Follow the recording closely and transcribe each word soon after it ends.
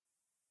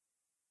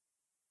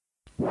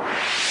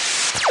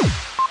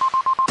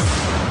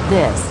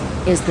This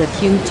is the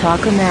Q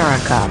Talk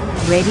America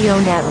Radio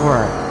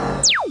Network.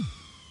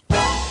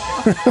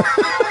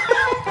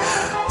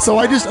 So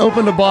I just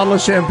opened a bottle of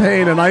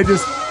champagne and I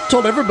just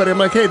told everybody, I'm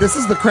like, hey, this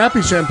is the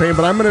crappy champagne,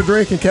 but I'm going to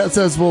drink. And Kat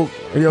says, well,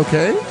 are you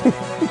okay?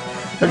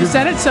 You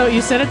said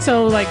it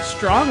so like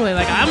strongly,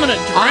 like I'm gonna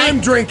drink. I'm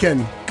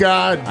drinking.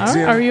 God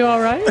damn. Are you all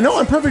right? No,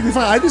 I'm perfectly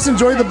fine. I just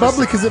enjoy the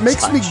bubbly because it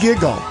makes me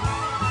giggle.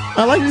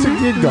 I like to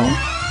giggle.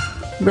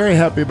 Very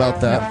happy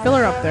about that. Fill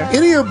her up there.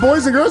 Any of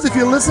boys and girls, if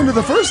you listen to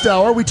the first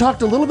hour, we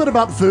talked a little bit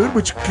about food,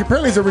 which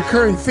apparently is a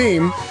recurring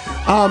theme.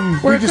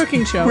 We're a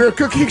cooking show. We're a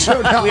cooking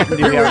show now. We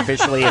are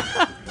officially a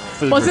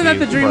food Wasn't that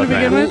the review dream to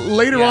program. begin with?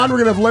 Later on, we're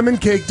going to have lemon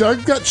cake.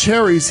 Doug got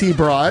cherries he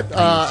brought.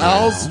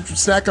 Al's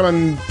snacking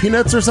on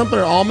peanuts or something,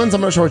 or almonds.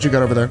 I'm not sure what you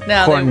got over there.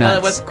 No, Corn nuts.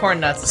 it was corn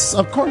nuts.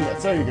 Corn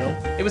nuts. There you go.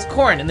 It was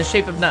corn in the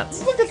shape of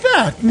nuts. Look at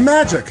that.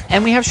 Magic.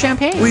 And we have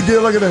champagne. We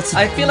do. Look at this.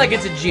 I feel like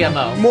it's a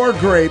GMO. More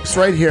grapes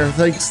right here.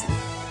 Thanks.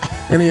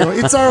 Anyway,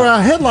 it's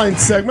our headline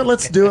segment.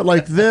 Let's do it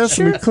like this.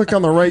 Let me click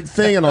on the right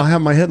thing, and I'll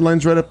have my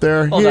headlines right up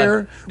there. Hold here.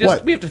 on. Just,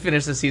 What? We have to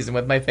finish the season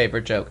with my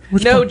favorite joke.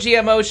 Which no one?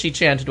 GMO, she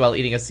chanted while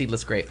eating a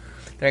seedless grape.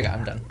 There you go.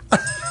 I'm done.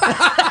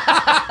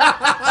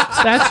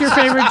 That's your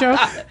favorite joke?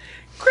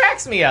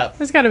 Cracks me up.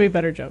 There's got to be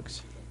better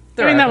jokes.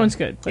 There I mean, are that them. one's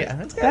good. But Yeah,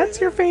 that's good. that's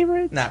your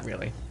favorite? Not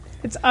really.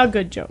 It's a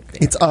good joke.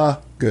 It's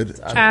good.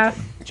 A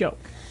joke.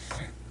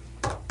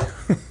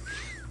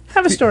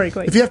 Have a story,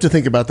 Clay. If you have to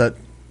think about that,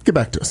 get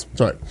back to us. It's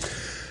all right.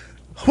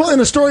 Well, in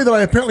a story that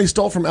I apparently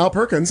stole from Al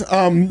Perkins,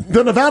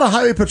 the Nevada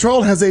Highway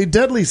Patrol has a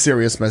deadly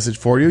serious message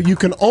for you. You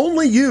can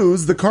only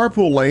use the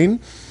carpool lane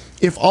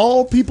if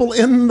all people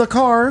in the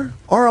car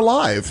are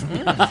alive.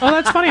 Oh,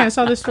 that's funny. I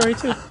saw this story,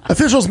 too.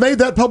 Officials made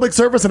that public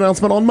service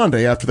announcement on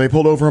Monday after they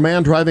pulled over a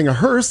man driving a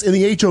hearse in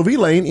the HOV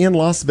lane in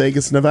Las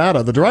Vegas,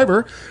 Nevada. The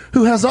driver,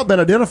 who has not been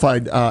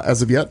identified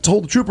as of yet,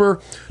 told Trooper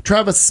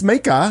Travis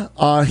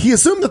Smeka he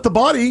assumed that the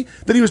body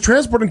that he was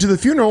transporting to the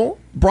funeral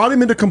brought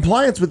him into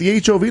compliance with the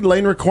HOV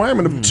lane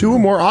requirement of 2 or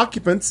more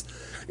occupants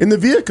in the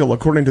vehicle,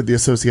 according to the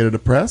Associated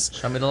Press.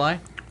 Show me the lie.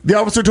 The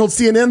officer told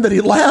CNN that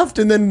he laughed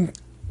and then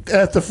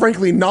at the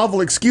frankly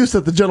novel excuse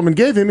that the gentleman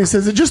gave him, he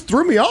says, it just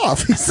threw me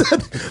off. He said,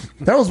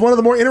 that was one of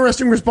the more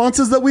interesting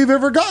responses that we've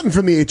ever gotten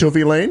from the HOV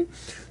lane.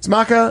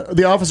 Smaka,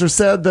 the officer,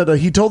 said that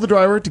he told the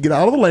driver to get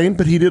out of the lane,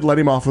 but he did let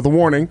him off with a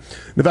warning.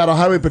 Nevada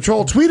Highway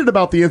Patrol tweeted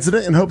about the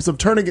incident in hopes of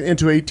turning it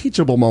into a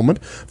teachable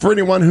moment for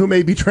anyone who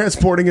may be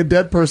transporting a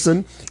dead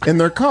person in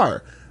their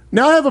car.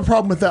 Now I have a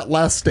problem with that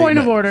last statement. Point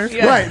of order.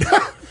 Yeah. Right.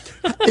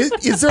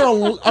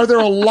 Are there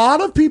a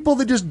lot of people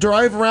that just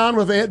drive around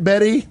with Aunt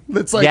Betty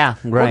that's like, Yeah,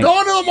 right. we're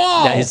going to the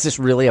mall? Yeah, it's just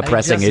really a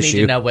pressing I just issue.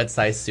 need to know what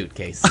size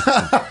suitcase.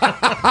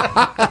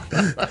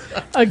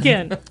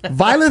 Again,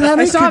 Violet,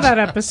 honey, I saw that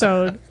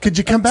episode. Could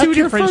you come back 2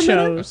 here for a different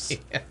minute? shows.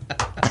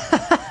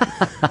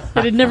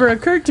 It had never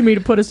occurred to me to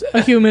put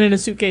a human in a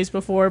suitcase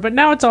before, but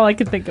now it's all I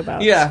can think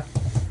about. Yeah.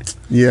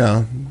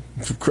 Yeah.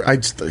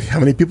 How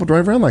many people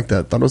drive around like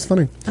that? Thought it was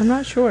funny. I'm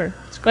not sure.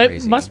 But it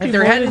Crazy. must be If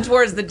they're more heading than,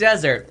 towards the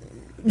desert.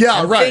 Yeah,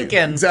 I'm right.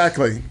 thinking.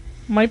 Exactly.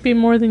 might be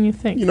more than you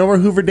think. You know where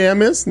Hoover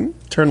Dam is?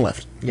 Turn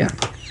left. Yeah.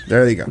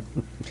 There you go.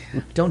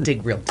 Don't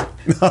dig real deep.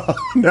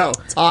 No,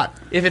 it's hot.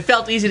 If it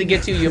felt easy to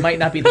get to, you might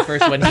not be the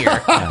first one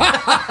here.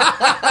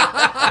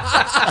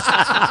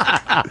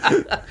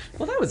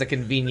 Well, that was a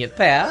convenient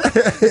path.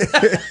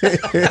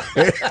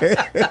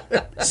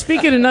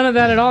 Speaking of none of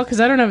that at all, because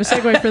I don't have a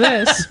segue for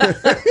this.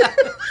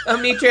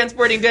 Me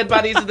transporting dead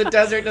bodies to the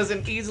desert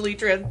doesn't easily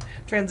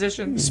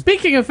transition.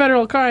 Speaking of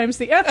federal crimes,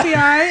 the FBI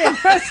and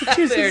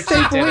Massachusetts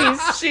State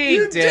Police She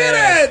did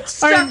it! are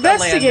Stuck the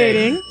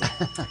investigating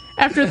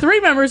after 3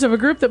 members of a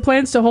group that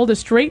plans to hold a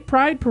straight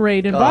pride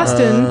parade in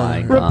Boston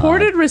my God.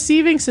 reported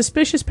receiving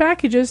suspicious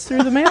packages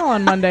through the mail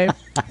on Monday.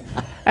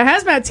 A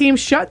hazmat team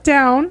shut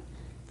down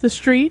the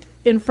street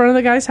in front of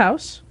the guy's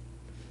house.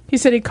 He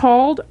said he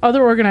called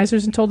other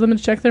organizers and told them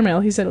to check their mail.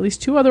 He said at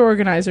least 2 other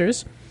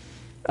organizers,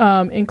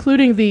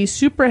 including the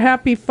Super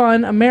Happy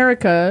Fun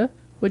America,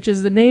 which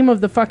is the name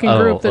of the fucking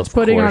group that's of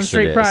putting on course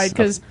straight it is. pride.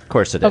 Because Of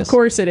course it Of is.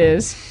 course it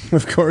is.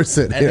 Of course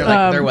it And is.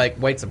 they're like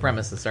white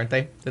supremacists, aren't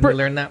they? Didn't we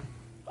learn that?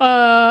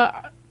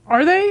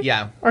 Are they?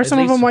 Yeah. Are At some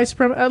of least- them white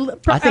supremacists? I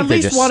think At they're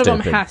least just one of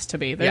them stupid. has to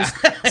be. There's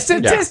Yeah.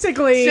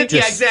 statistically, Yeah,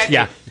 exactly.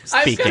 yeah,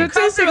 I'm speaking.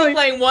 comfortable Statistically-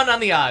 playing 1 on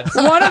the odds.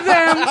 one of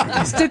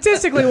them,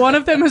 statistically, one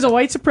of them is a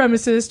white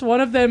supremacist. One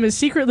of them is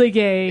secretly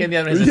gay. And the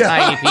other one is a Yeah.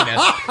 tiny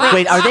penis.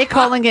 Wait, are they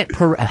calling it?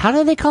 How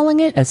are they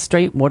calling it? A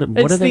straight? What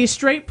It's are they? the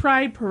Straight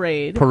Pride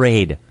Parade.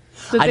 Parade.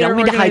 that I they're don't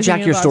mean to organizing hijack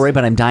in your story,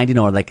 Boston. but I'm dying to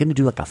know. Are they going to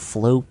do like a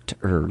float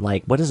or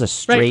like what is a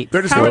straight?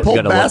 They're just How going to pull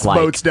gonna bass look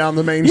like? boats down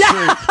the main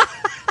street.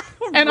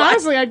 And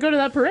honestly, I'd go to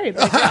that parade.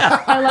 Like,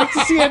 I like to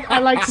see it. I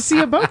like to see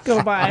a boat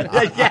go by.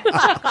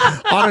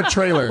 On a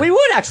trailer. We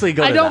would actually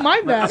go. I to don't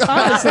that. mind that,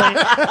 honestly.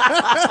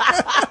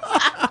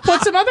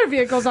 Put some other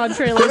vehicles on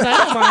trailers. I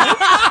don't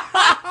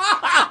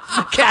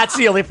mind. Cat's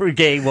the only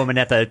gay woman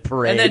at the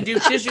parade. And then do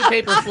tissue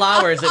paper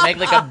flowers that make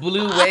like a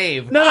blue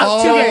wave.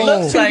 No, too gay.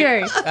 Looks Too like-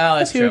 gay. Oh,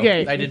 that's Too true.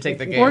 gay. I did take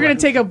the gay We're going one.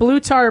 to take a blue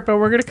tarp, and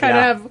we're going to kind of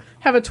Yeah. have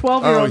have a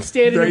 12-year-old Oh,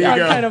 standing there in you front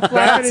go. kind of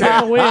flapping in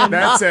the wind.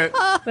 That's it.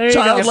 There you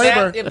Child go.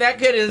 labor. If that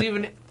kid is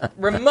even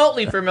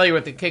remotely familiar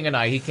with The King and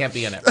I, he can't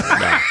be in it.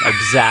 Yeah,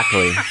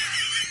 exactly.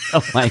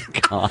 Oh my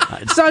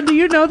God. Son, do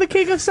you know the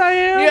King of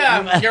Siam?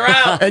 Yeah, you're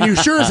out. And you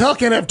sure as hell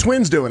can't have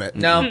twins doing it.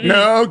 No.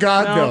 No,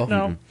 God, no.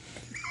 No.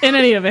 In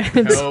any event.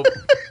 Nope.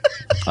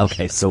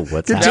 Okay, so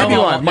what's No Continue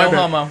happening? homo. on, my No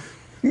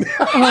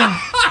bad.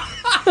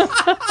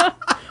 homo.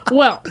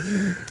 Well,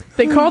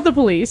 they called the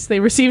police. They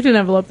received an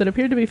envelope that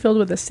appeared to be filled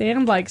with a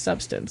sand-like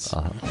substance.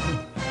 My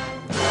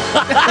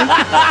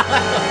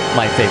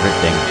favorite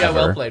thing. Yeah, ever.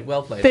 well played.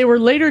 Well played. They were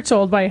later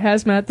told by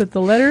Hazmat that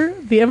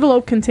the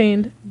envelope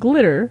contained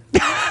glitter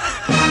and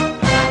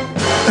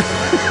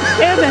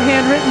a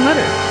handwritten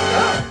letter.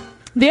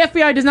 The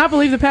FBI does not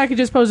believe the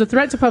packages pose a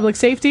threat to public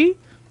safety,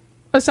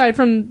 aside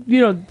from,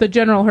 the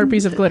general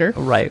herpes of glitter.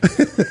 Right.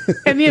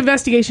 And the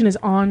investigation is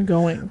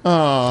ongoing.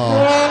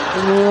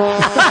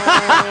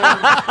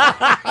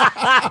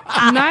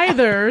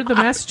 Neither the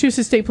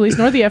Massachusetts State Police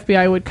nor the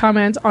FBI would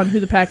comment on who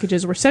the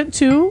packages were sent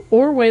to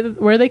or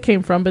where they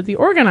came from, but the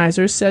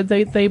organizers said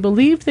they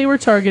believed they were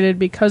targeted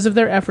because of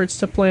their efforts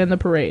to plan the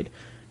parade.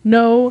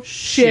 No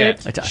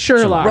shit, Shit.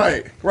 Sherlock.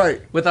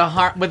 Right. With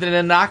an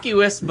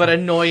innocuous but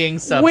annoying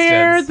substance.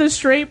 Where the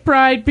straight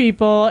pride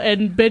people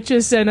and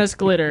bitches sent us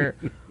glitter.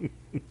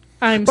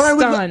 I'm But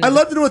stunned. I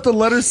love to know what the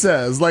letter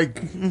says.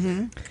 Like,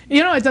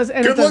 It does.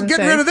 And good it doesn't luck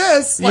getting say. rid of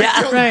this. Like,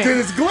 Yeah. Right. dude,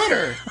 it's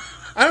glitter.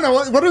 I don't know.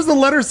 What does the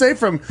letter say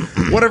from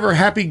whatever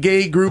happy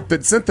gay group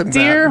that sent them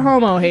Dear that?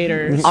 homo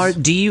haters. I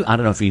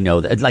don't know if you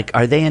know that. Like,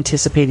 are they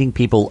anticipating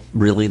people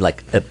really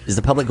is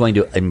the public going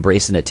to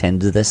embrace and attend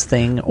to this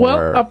thing? Or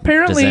Well, does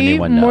apparently,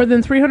 anyone know? more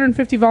than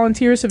 350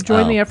 volunteers have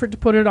joined Oh. the effort to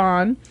put it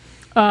on.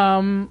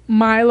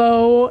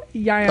 Milo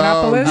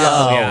Yiannopoulos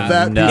yeah.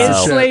 That No. piece is of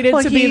shit. slated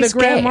Well, to be the he's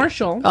Grand gay.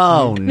 Marshal.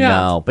 Oh Yeah,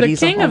 no! But the he's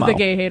king a of homo. the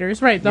gay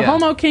haters, right? The Yeah.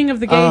 homo king of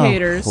the gay Oh,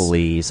 haters.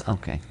 please.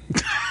 Okay.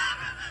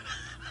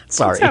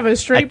 Sorry. Let's have a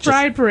straight I just-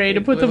 pride parade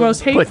and put the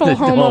most Put hateful the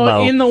homo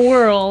homo. in the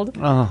world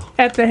Oh,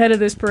 at the head of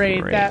this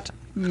parade. Great. That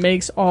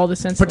makes all the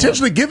sense. in the world.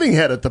 Potentially giving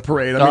head at the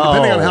parade. I mean,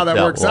 depending on how that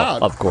no, works well,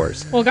 out. Of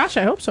course. Well, gosh,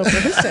 I hope so for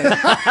his sake.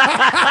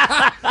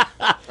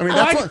 I mean,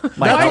 that's what,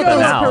 Might Why help go him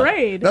to a out.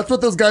 parade? that's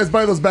what those guys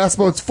buy those bass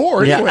boats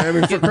for. Yeah. Anyway, I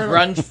mean,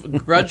 for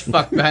grudge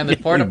fuck behind the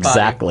porta potty.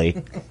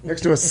 Exactly.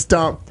 next to a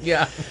stump.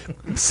 Yeah.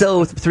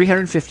 So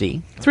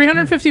 350.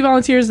 350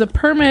 volunteers. The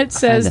permit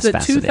says this that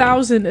fascinating.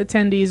 2,000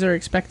 attendees are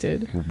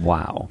expected.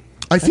 Wow.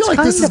 I feel That's like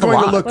this kind is of a going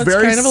to lot. look That's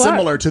very kind of a lot.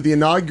 similar to the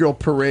inaugural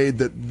parade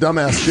that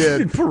Dumbass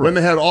did when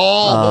they had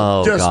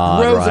all Oh, just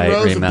God, rows right, and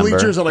rows remember. of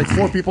bleachers and like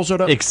 4 people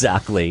showed up.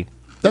 Exactly.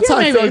 That's Yeah,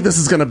 how I maybe. feel like this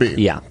is going to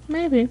be. Yeah.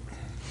 Maybe.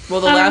 Well,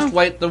 the last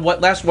white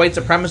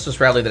supremacist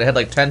rally that had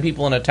like 10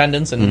 people in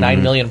attendance and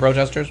 9 million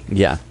protesters.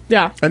 Yeah.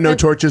 Yeah. And no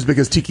torches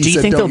because Tiki Do you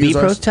said think don't there'll be use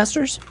ours.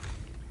 protesters?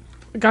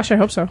 Gosh, I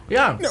hope so.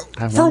 Yeah.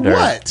 I For wonder.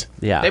 what?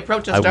 Yeah. They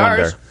protest I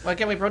wonder. ours. Why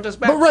can't we protest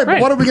back? But right, but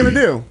Right. what are we going to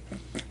do?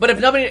 But if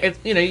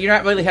you're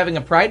not really having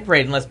a pride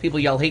parade unless people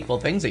yell hateful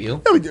things at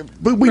you. No,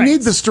 but we Right.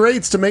 need the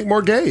straights to make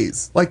more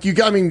gays. Like you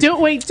got, I mean, Do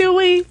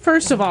we?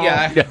 First of all,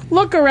 Yeah.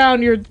 look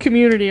around your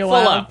community a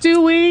while. up.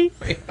 Do we?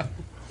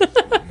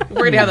 We're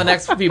going to have the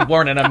next be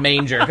born in a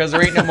manger because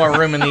there ain't no more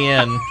room in the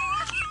inn.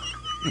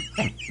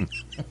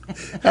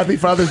 Happy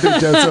Father's Day,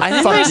 Joseph. I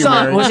think Fuck I you,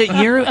 saw. Mary. Was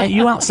it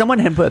you out? Someone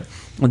had put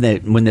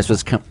when this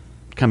was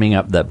coming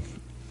up the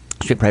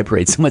Street Pride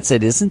Parade. Someone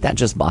said, "Isn't that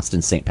just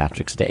Boston St.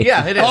 Patrick's Day?"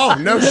 Yeah, it is. Oh,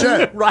 no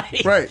shit.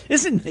 right. Right.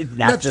 Isn't it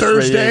That's just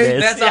Thursday? What it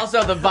is? That's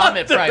also the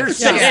vomit pride.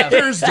 Thursday. Yeah.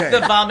 Thursday.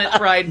 The vomit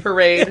pride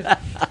parade.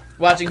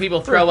 Watching people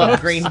throw up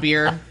green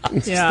beer.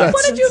 Yeah.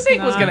 What did you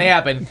think was not- going to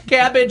happen?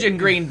 Cabbage and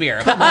green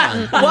beer. Come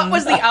on. What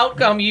was the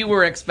outcome you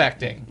were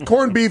expecting?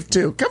 Corned beef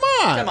too. Come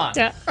on. Come on.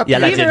 Yeah. Yeah,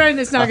 that Either did- end,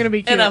 it's not going to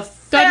be cute. And a Doesn't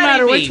fatty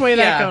matter which beef, way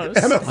yeah.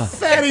 that And goes. a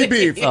fatty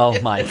beef. Oh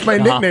my! My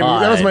nickname.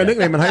 That was my God.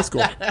 nickname in high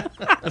school.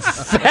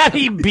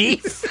 Fatty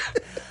beef.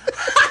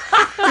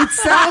 It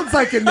sounds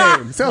like a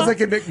name. Sounds like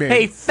a nickname.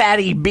 Hey,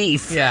 fatty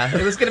beef. Yeah,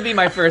 it was going to be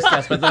my first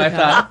guess, but then I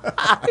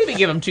thought, maybe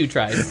give him 2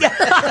 tries.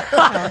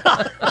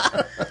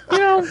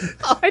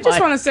 I just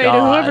want to say to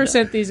God. whoever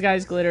sent these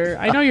guys glitter,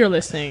 I know you're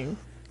listening.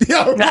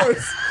 Yeah, of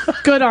course.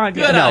 Good on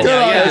you. Good No, on you,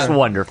 yeah. it was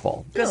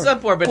wonderful. Because some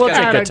poor bitch We'll got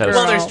take Atta a toast.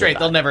 Well, they're girl. straight.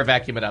 They'll never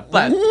vacuum it up.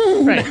 But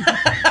Right.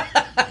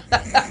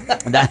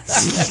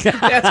 That's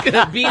that's going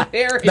to be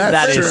there. That's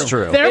that is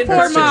true. true. Their In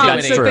poor moms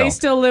perpetuity. that True. they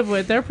still live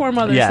with, their poor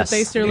mothers Yes. that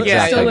they still,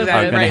 Yeah, still live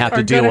exactly. with, Are gonna have to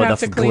are deal gonna with have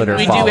the to clean glitter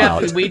up.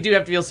 fallout. We do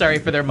have to feel sorry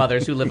for their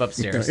mothers who live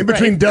upstairs. In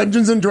between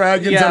Dungeons and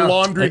Dragons Yeah. and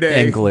Laundry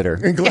Day. And glitter.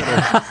 And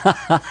glitter.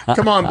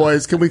 Come on,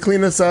 boys. Can we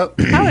clean this up?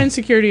 How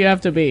insecure do you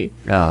have to be?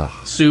 Oh,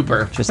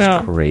 Super. just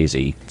Oh.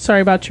 crazy.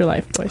 Sorry about your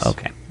life, boys.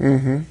 Okay.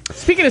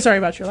 Speaking of sorry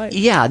about your life,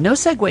 Yeah, no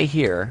segue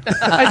here.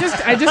 I just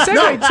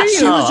segued to you.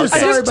 she was just I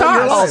sorry just about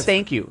your talked. life. Oh,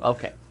 thank you.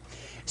 Okay.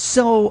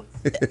 So,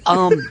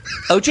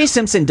 O.J.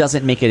 Simpson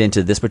doesn't make it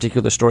into this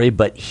particular story,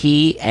 but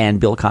he and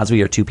Bill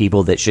Cosby are two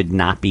people that should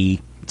not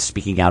be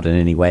speaking out in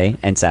any way,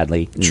 and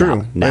sadly,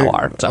 True. now They-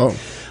 are. So,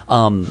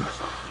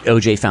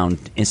 O.J. found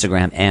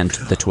Instagram and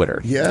the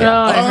Twitter. Oh, Yeah.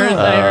 I heard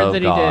that Oh, he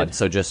God. did.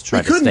 So just try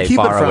We to couldn't stay keep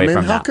it far from away him.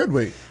 from How that. could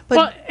we?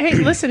 Well, hey,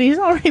 listen, he's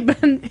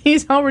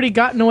already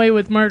gotten away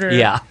with murder.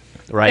 Yeah,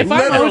 right. If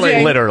I'm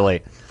OJ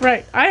Literally.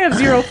 Right. I have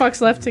 0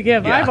 fucks left to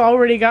give. Yeah. I've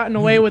already gotten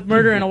away with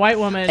murdering a white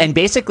woman. And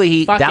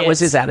basically, Fuck that it. was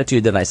his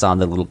attitude that I saw in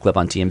the little clip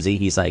on TMZ.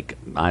 He's like,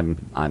 I'm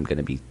going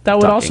to be. That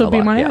would talking also a be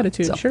lot. my Yeah,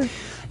 attitude, so- sure.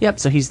 Yep,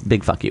 so he's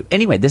big fuck you.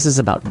 Anyway, this is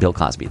about Bill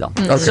Cosby,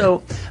 though.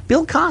 So,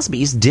 Bill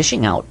Cosby's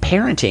dishing out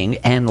parenting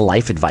and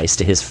life advice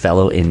to his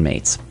fellow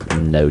inmates.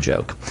 No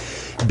joke.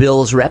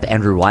 Bill's rep,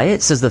 Andrew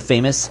Wyatt, says the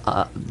famous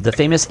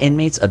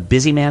inmate's a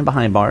busy man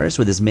behind bars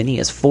with as many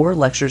as 4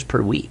 lectures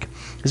per week.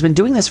 He's been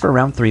doing this for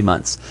around 3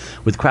 months,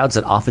 with crowds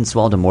that often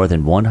swell to more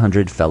than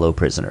 100 fellow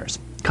prisoners.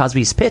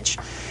 Cosby's pitch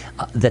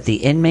that the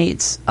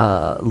inmates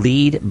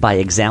lead by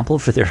example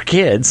for their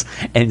kids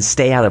and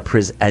stay out of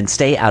prison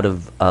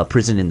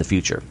prison in the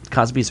future.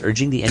 Cosby's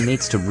urging the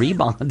inmates to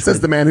rebond.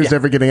 Says the man who's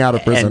never getting out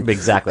of prison. And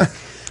exactly.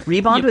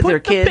 Rebond You with put their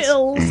the kids.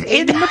 pills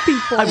in the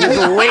people. I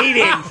was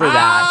waiting for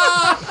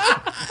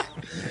that.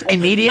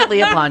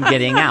 Immediately upon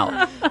getting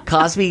out,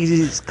 Cosby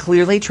is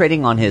clearly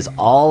trading on his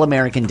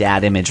all-American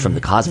dad image from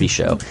The Cosby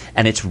Show,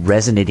 and it's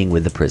resonating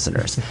with the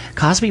prisoners.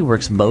 Cosby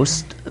works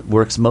most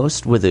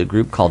with a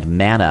group called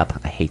Man Up.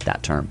 I hate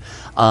that term.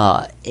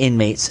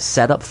 Inmates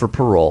set up for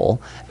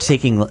parole,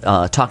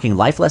 talking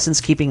life lessons,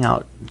 keeping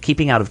out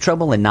of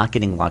trouble, and not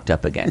getting locked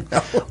up again.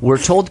 No. We're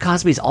told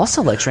Cosby's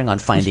also lecturing on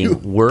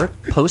finding work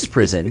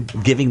post-prison,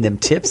 giving them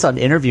tips on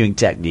interviewing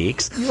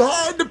techniques. You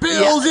hide the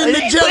pills in the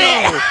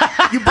Jello.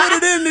 You put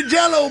it in the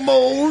Jello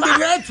mold,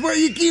 and that's where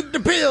you keep the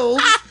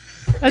pills.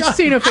 That's a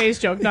Tina Fey's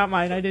joke, not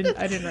mine. I didn't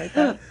write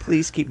that.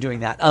 Please keep doing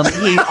that. While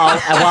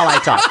I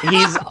talk,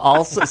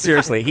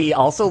 he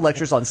also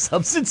lectures on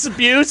substance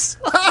abuse.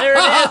 There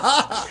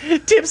it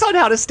is. Tips on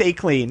how to stay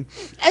clean.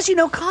 As you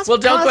know, Cosby. Well,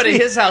 don't go to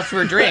his house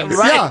for drinks.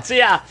 Right,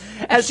 yeah.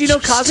 As you know,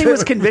 Cosby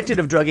was convicted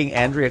of drugging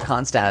Andrea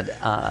Constad,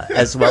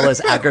 as well as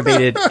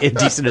aggravated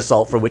indecent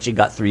assault, for which he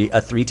got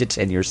a 3 to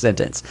 10 year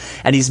sentence.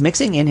 And he's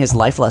mixing in his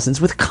life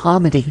lessons with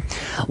comedy,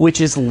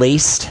 which is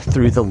laced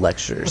through the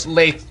lectures.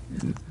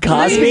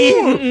 Cosby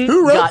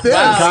Who wrote this?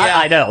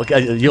 I know.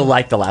 You'll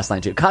like the last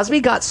line, too. Cosby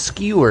got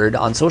skewered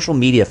on social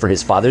media for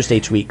his Father's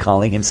Day tweet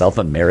calling himself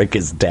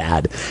America's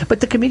dad. But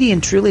the comedian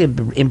truly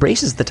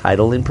embraces the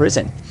title in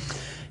prison.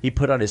 He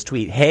put on his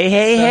tweet,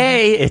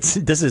 hey,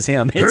 this is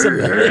him.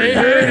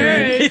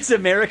 It's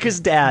America's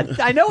dad.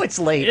 I know it's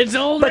late. It's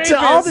old But to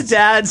all the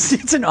dads,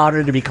 it's an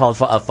honor to be called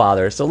a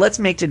father. So let's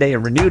make today a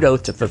renewed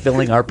oath to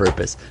fulfilling our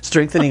purpose,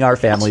 strengthening our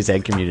families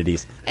and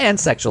communities, and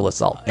sexual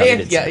assault. No, he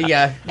didn't say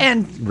that.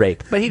 And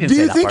rape. But he didn't Do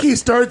say you that think part. he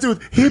starts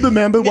with Heba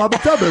Mamba Wabba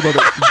Tubba?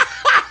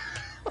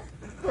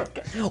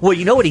 Well,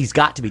 you know what he's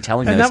got to be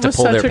telling them And is that to was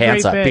pull their such a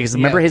pants great up. bit. Because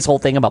remember Yeah. his whole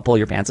thing about pull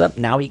your pants up?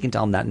 Now he can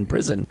tell them that in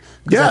prison.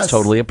 'Cause Yes. that's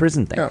totally a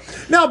prison thing.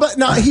 No, but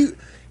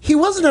he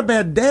wasn't a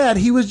bad dad.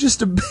 He was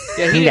just a.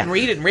 Yeah, he didn't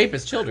read it and rape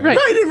his children. Right.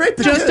 Right, he didn't rape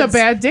the Just kids. a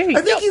bad date.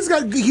 I think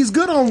he's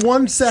good on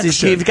one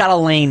section. He's got a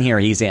lane here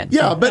he's in.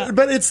 Yeah, but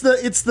it's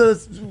the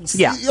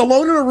Yeah.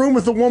 alone in a room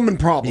with a woman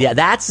problem. Yeah,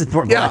 that's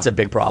a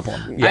big problem.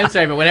 Yeah. I'm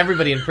sorry, but when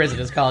everybody in prison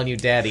is calling you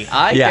daddy,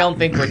 I Yeah. don't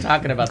think we're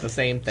talking about the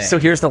same thing. So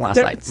here's the last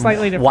They're line.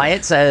 slightly different.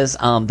 Wyatt says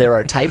there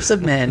are types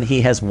of men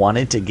he has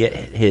wanted to get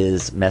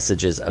his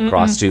messages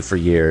across to for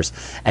years,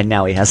 and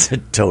now he has a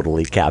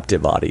totally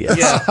captive audience.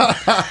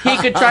 yeah. He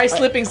could try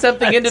slipping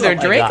something into their all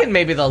I drink got. and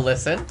maybe they'll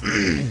listen.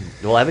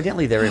 Well,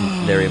 evidently they're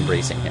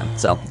embracing him.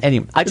 So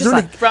anyway, I just there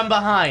thought. any- From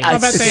behind. How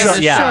about in that?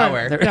 the Yeah.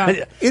 shower.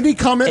 Yeah. Any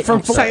comment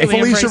from Slightly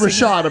Felicia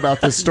embracing. Rashad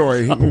about this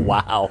story?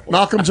 Wow.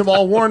 Malcolm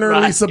Jamal Warner,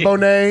 Right. Lisa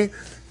Bonet.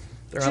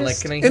 They're all like,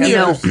 can I and have you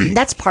know,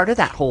 That's part of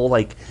that whole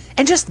like,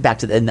 and just back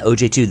to the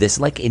OJ too. This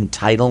like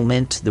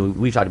entitlement that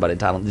we've talked about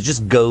entitlement. It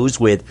just goes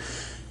with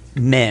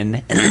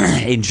men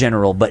in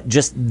general, but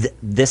just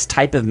this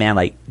type of man,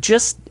 like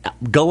just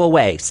go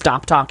away,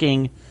 stop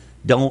talking,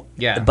 don't.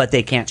 Yeah. But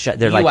they can't shut.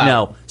 They're You like, out.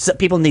 no. So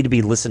people need to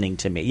be listening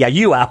to me. Yeah,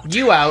 you out.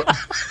 you out?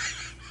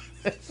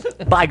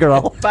 Bye,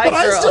 girl. Bye, but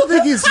I girl. still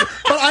think he's.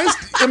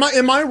 But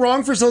am I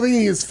wrong for still thinking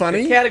he's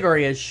funny? The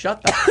category is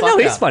shut the fuck No,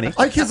 he's up. funny.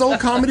 Like his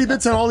old comedy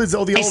bits and all the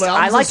old albums.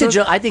 I like to. and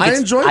stuff. I think. I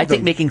enjoyed I think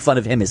them. making fun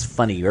of him is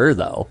funnier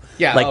though.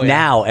 Yeah, Like oh, yeah.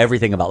 now,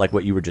 everything about like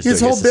what you were just His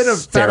doing. whole is bit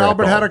of Fat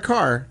Albert had a hysterical.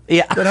 car.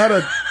 Yeah. That had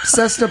a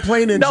Cessna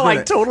plane engine. No, I in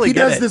it. totally He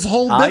get does it. this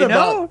whole I bit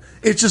know. about.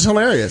 It's just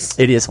hilarious.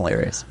 It is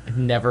hilarious.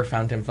 Never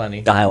found him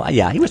funny.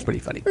 Yeah, he was pretty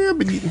funny. Yeah,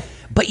 but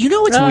But you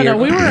know what's No, weird? no,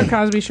 we were at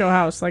Cosby Show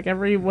house like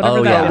every whatever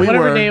Oh, yeah. We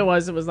whatever were. day it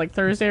was like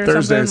Thursday or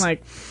Thursdays. something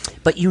like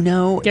But you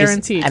know,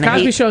 Guaranteed. and I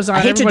Cosby hate, Show's on, I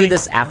hate to do everybody-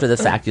 this after the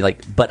fact. You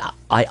like, but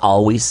I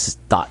always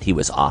thought he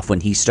was off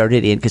when he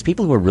started in because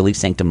people who are really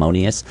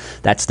sanctimonious,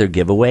 that's their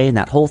giveaway. And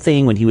that whole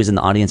thing when he was in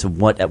the audience of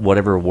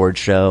whatever award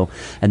show,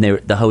 and they were,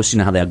 the host, you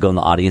know how they go in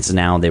the audience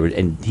now,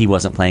 and he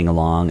wasn't playing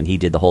along, and he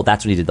did the whole.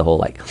 That's when he did the whole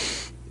like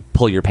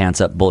pull your pants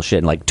up bullshit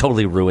and like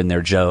totally ruin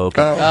their joke.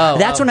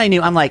 That's when I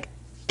knew. I'm like.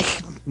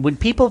 When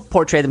people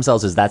portray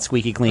themselves as that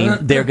squeaky clean,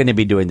 they're going to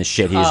be doing the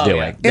shit he's Oh, doing.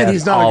 yeah. and That's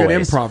he's not a good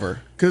always. improver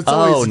because it's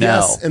always no.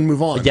 yes and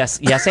move on. Yes,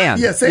 and. Yes and.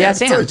 Yes, So and.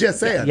 it's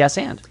yes and. Yes,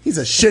 and. He's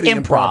a shitty Improv.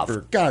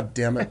 improver. God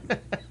damn it.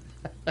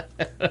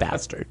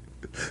 Bastard.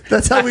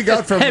 That's how we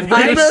got from Have you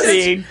rapist.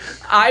 seen?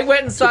 I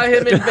went and saw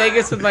him in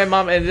Vegas with my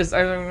mom, and just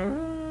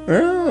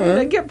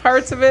I get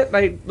parts of it.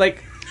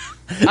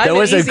 There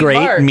was a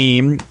great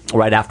meme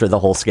right after the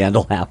whole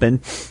scandal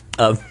happened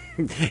of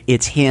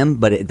it's him,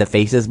 but the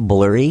face is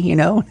blurry, you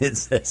know? It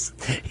says,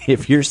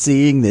 if you're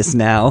seeing this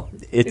now,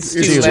 it's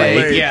too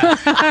late. Yeah,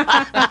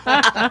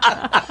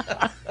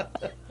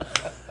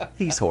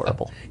 He's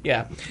horrible.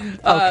 yeah.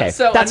 Okay,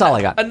 so that's all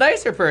I got. A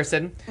nicer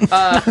person,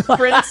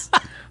 Prince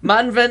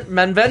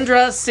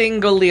Manvendra Singh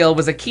Goel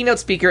was a keynote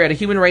speaker at a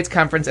human rights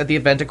conference at the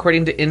event,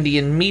 according to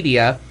Indian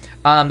media.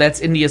 That's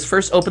India's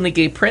first openly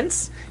gay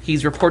prince.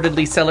 He's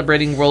reportedly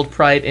celebrating World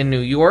Pride in New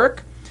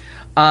York.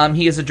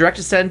 He is a direct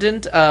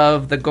descendant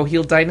of the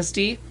Gohil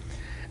dynasty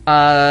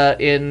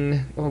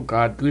in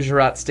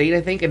Gujarat state,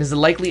 I think, and is the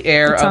likely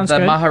heir of the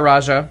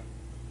Maharaja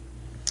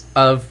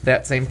of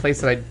that same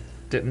place that I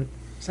didn't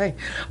say.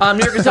 New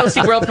York is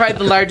hosting World Pride,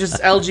 the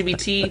largest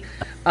LGBT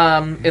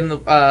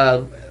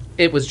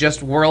it was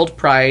just World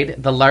Pride,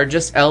 the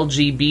largest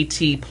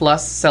LGBT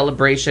plus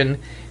celebration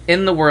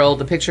in the world.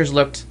 The pictures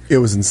looked It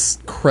was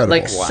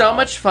incredible. so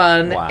much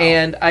fun,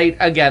 and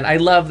I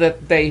love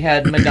that they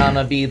had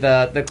Madonna be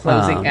the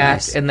closing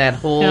act in that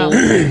whole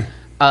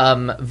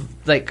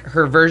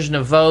her version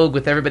of Vogue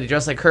with everybody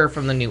dressed like her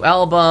from the new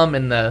album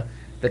and the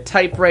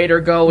typewriter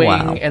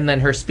going, and then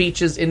her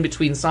speeches in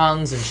between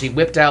songs, and she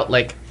whipped out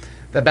like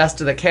the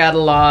best of the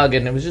catalog,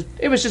 and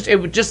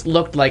it just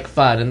looked like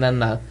fun, and then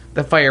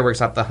the fireworks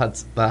off the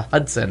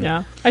Hudson.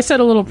 Yeah, I said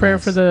a little prayer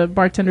for the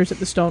bartenders at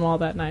the Stonewall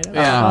that night.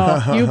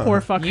 Oh, you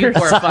poor fuckers. You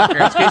poor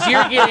fuckers, because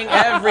you're getting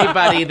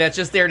everybody that's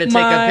just there to take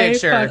a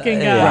picture. Fucking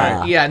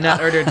God. Yeah,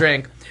 not order a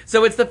drink.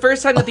 So it's the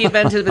first time that the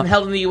event has been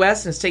held in the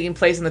U.S. and is taking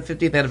place on the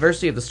 50th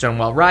anniversary of the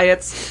Stonewall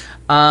riots,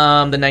 the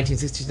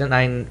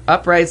 1969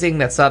 uprising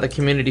that saw the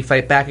community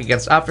fight back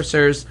against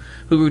officers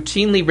who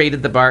routinely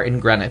raided the bar in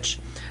Greenwich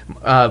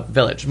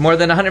Village. More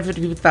than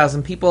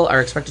 150,000 people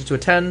are expected to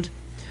attend.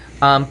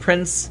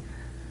 Prince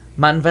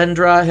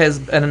Manvendra has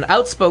been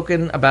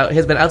outspoken about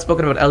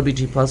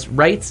LGBT plus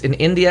rights in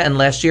India, and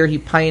last year he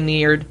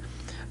pioneered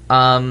a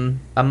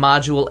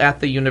module at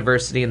the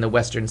university in the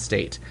Western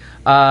state.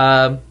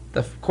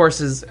 The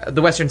courses,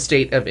 the Western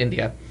state of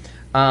India.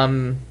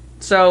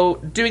 So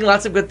doing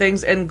lots of good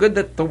things, and good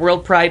that the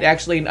World Pride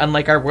actually,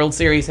 unlike our World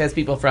Series, has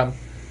people from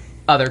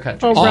other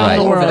countries. Around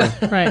the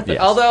world, right. Yes.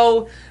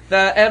 Although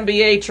the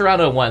NBA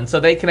Toronto won, so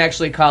they can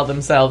actually call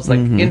themselves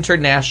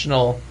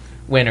international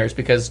winners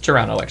because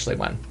Toronto actually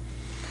won.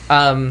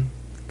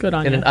 Good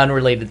on in you. an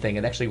unrelated thing.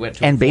 It actually went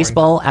to And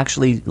baseball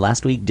actually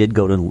last week did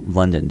go to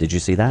London. Did you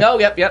see that? Oh,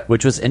 yep.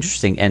 Which was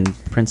interesting. And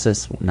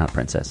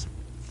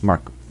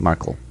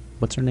Markle.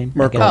 What's her name?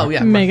 Markle. Meghan? Oh,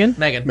 yeah. Megan.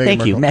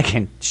 Thank you,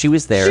 Meghan. She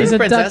was there. She's a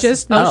Princess.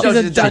 duchess. No, Oh, she's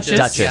a she's a duchess.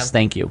 duchess. Yeah.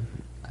 Thank you.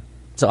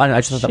 So I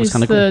just thought that was She's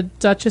kind of cool. the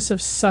Duchess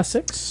of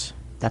Sussex.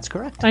 That's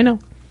correct. I know.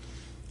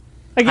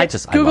 I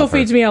Google love her.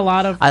 feeds me a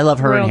lot of. I love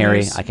her royal and Harry.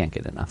 news. I can't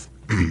get enough.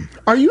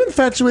 Are you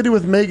infatuated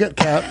with Megan,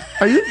 Kat?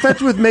 Are you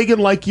infatuated with Megan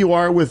like you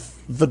are with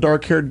the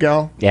dark-haired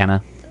gal?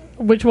 Anna.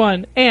 Which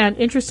one? And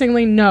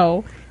interestingly,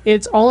 no,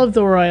 it's all of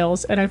the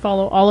royals, and I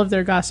follow all of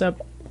their gossip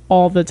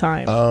all the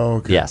time. Oh,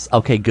 okay. Yes.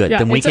 Okay. Good. Yeah,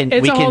 then we it's a- can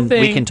it's a whole we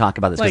thing. can talk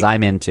about this because Like,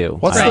 I'm in too.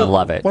 What's I the-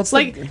 love it. What's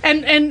like the,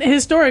 and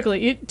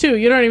historically too,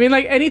 you know what I mean?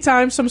 Like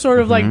anytime some sort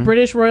of like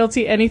British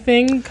royalty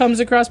anything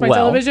comes across my Well-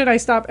 television, I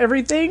stop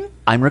everything.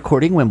 I'm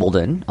recording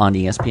Wimbledon on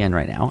ESPN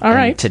right now. All and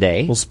right.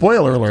 Today, well,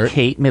 spoiler alert.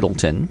 Kate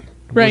Middleton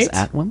was Right.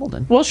 at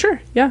Wimbledon. Well,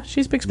 sure, yeah,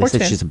 she's a big They sports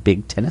said fan. she's a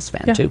big tennis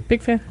fan yeah, too.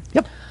 big fan.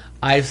 Yep.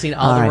 I've seen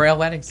all All the right. royal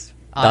weddings.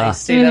 I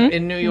stayed up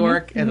in New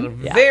York at a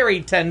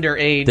very tender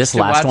age. This to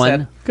last watch one.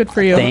 that. Good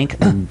for you. Thank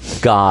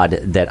God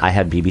that I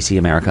had BBC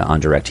America on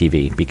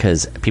DirecTV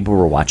because people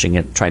were watching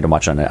it, trying to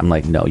watch on it. I'm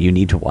like, no, you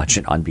need to watch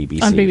it on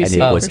BBC. On BBC, and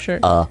it oh, was for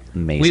sure.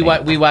 amazing.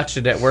 We watched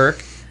it at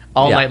work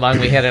all Yeah. night long.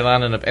 We had it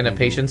on in a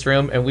patient's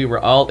room, and we were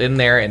all in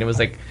there, and it was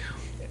a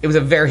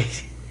very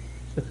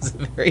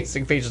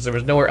sick patient. There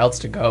was nowhere else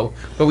to go,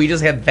 but we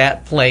just had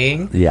that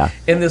playing. Yeah.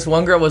 And this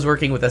one girl was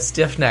working with a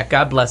stiff neck.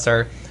 God bless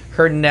her.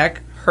 Her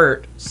neck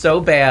hurt so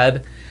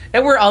bad,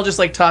 and we're all just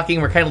like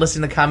talking. We're kind of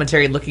listening to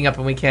commentary, looking up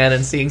when we can,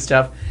 and seeing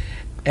stuff.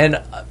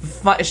 And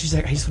she's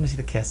like, "I just want to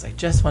see the kiss. I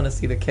just want to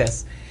see the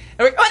kiss."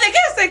 And we're like, "Oh,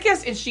 the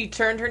kiss!" And she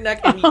turned her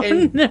neck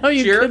and no,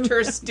 you jerked couldn't.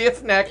 her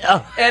stiff neck,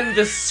 and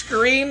the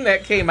scream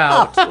that came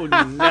out. Oh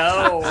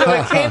no! So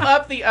it came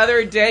up the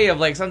other day of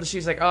like something.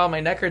 She's like, "Oh,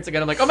 my neck hurts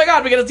again." I'm like, "Oh my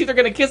god, we gotta see if they're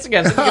gonna kiss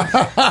again. So they can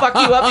fuck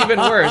you up even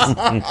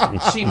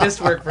worse." She missed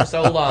work for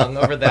so long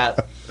over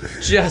that.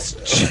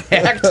 Just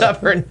jacked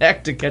up her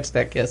neck to catch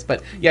that kiss.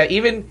 But yeah,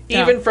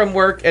 even from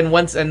work and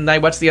I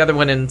watched the other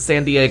one in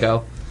San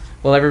Diego.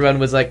 Well, everyone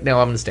was like, "No,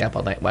 I'm going to stay up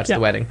all night and watch the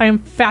wedding." I am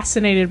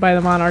fascinated by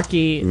the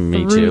monarchy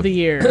Me through too. the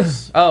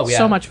years. Oh, yeah.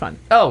 So much fun.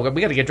 Oh,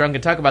 we got to get drunk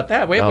and talk about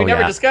that. We Oh, never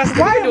yeah. discussed.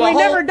 Why We do a have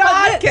we whole never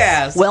done this?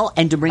 podcast. Well,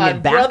 and to bring on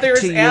it back brothers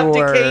to your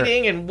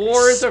abdicating and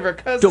wars over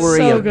cousins. story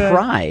So of good.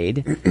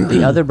 pride,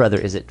 the other brother,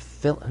 is it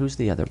Phil? Who's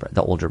the other brother?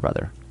 The older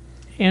brother.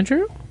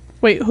 Andrew?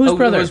 Wait, whose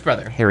brother? Whose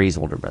brother? Harry's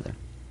older brother.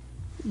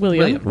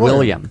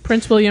 William.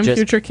 Prince William, Just-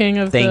 future king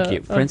of Thank the,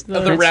 you. Prince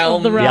of the realm.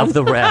 Of the Yeah, realm. of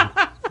the realm.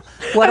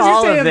 What I was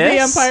all gonna say of of the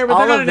this? empire, but all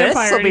they're not of an this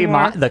empire will be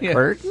anymore. the Yeah.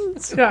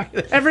 curtains. Yeah,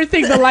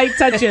 everything the light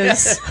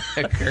touches.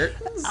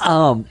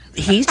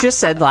 He just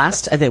said I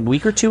think a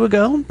week or two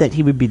ago that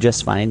he would be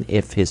just fine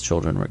if his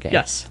children were gay.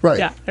 Yes. Right.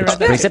 Yeah, I read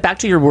Brings that. it back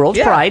to your world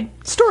Yeah. pride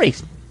story.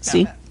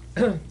 See?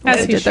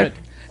 As he should.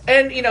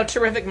 And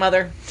terrific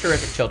mother,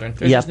 terrific children.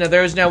 Yep.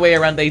 There was no way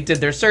around. They did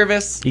their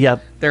service.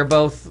 Yep. They're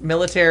both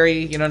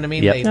military. You know what I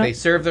mean? Yep. They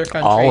serve their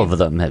country. All of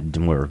them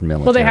were military.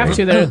 Well, they have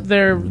to.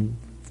 They're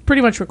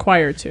pretty much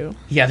required to.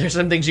 Yeah, there's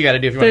some things you got to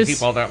do if you want to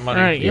keep all that money.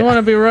 All right, you want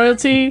to be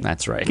royalty?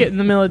 That's right. Get in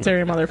the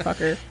military,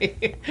 motherfucker.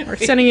 We're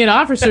sending you to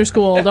officer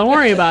school. Don't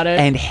worry about it.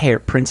 And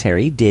Prince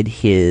Harry did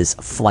his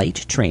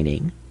flight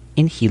training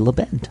in Gila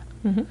Bend,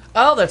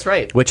 Oh, that's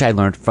right. which I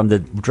learned from the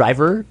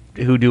driver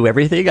who knew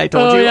everything I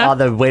told Oh, you yeah? on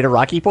the way to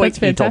Rocky Point.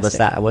 That's He told us fantastic.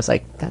 that. I was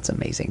like, that's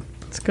amazing.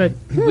 It's good.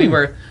 We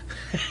were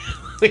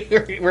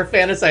we're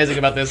fantasizing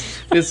about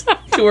this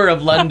tour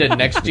of London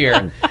next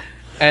year.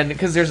 And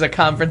because there's a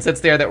conference that's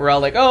there that we're all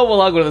like, oh,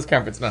 well, I'll go to this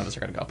conference. None of us are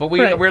going to go. But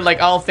Right. we're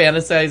like all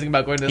fantasizing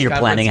about going to this You're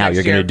conference planning how next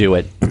you're going to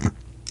year. do it.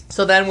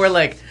 So then we're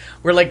like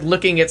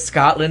looking at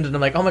Scotland, and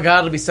I'm like, oh my god,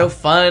 it'll be so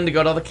fun to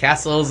go to all the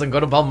castles and go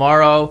to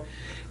Balmoral.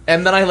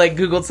 And then I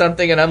Googled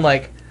something, and I'm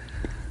like,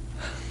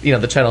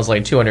 the channel's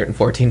like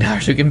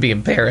 $214. We can be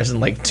in Paris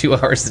in 2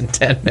 hours and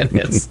 10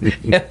 minutes. And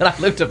then I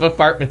looked up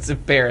apartments in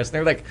Paris, and they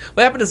were like,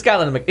 what happened to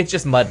Scotland? I'm like, it's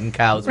just mud and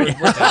cows. We're done.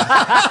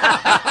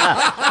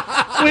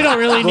 We don't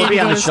really We'll need be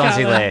to on go the to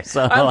Scotland. Champs-Élysées.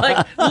 So. I'm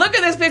like, look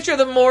at this picture of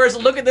the Moors.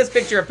 Look at this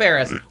picture of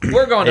Paris.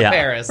 We're going to Yeah.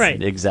 Paris.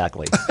 Right.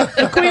 Exactly.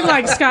 The Queen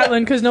likes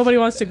Scotland because nobody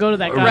wants to go to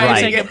that Right.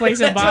 godforsaken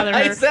place and bother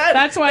I her. said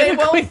That's why they the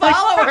won't Queen likes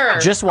follow her.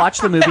 Just watch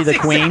the movie The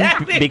Queen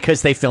exactly-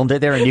 because they filmed it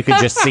there, and you can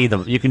just see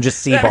them. You can just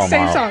see Same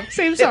Balmoral. song.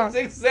 Same song. That's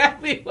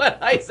exactly what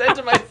I said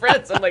to my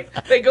friends. I'm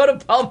like, they go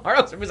to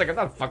Balmoral. Everybody's like, I'm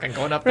not fucking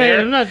going up Right, there.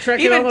 I'm not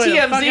trekking Even all the way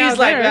the fuck TMZ's out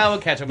like, there. well, we'll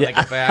catch them when they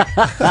get back.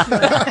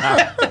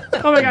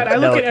 Oh my god, I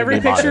No, look it at every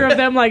can be picture bothered. of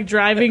them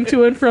driving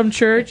to and from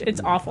church.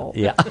 It's awful.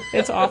 Yeah.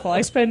 It's awful.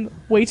 I spend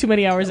way too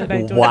many hours at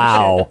night doing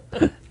Wow. that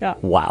shit. Yeah.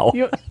 Wow.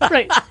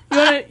 Right.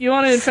 You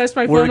want to infest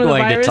my We're phone with a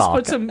going to virus? talk.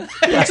 Put some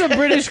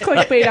British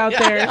clickbait out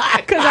there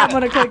because I'm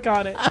going to click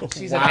on it.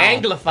 She's an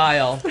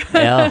Anglophile.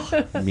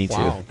 Yeah, me too.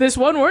 Wow. This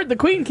one word the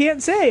Queen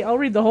can't say. I'll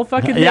read the whole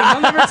fucking thing. Yeah.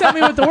 They'll never tell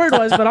me what the word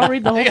was, but I'll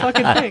read the whole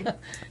fucking thing.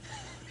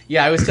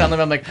 Yeah, I was telling them,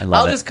 I'm like, love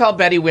I'll it. just call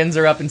Betty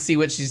Windsor up and see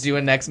what she's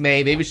doing next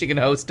May. Maybe she can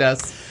host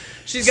us.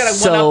 She's got a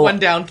So- one up, one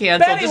down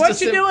cancel. Betty, just what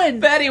to you doing?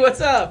 Betty, what's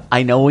up?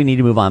 I know we need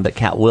to move on, but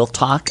Kat, we'll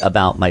talk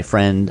about my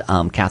friend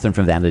Catherine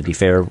from Vanity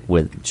Fair.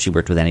 She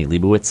worked with Annie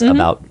Leibovitz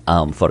about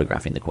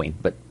photographing the Queen.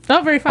 But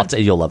Oh, very fun. I'll tell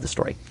you, you'll love the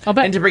story. I'll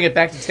bet. And to bring it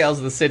back to Tales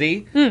of the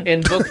City,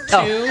 in book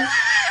 2,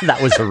 That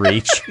was a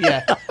reach.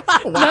 yeah.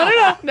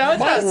 No. No, it's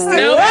not.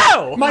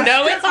 Whoa!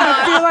 No, it's I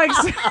not.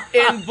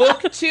 feel like In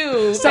book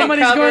 2,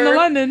 Somebody's going to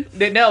London.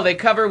 They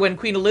cover when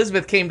Queen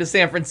Elizabeth came to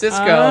San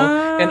Francisco,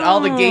 and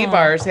all the gay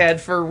bars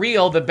had for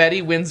real the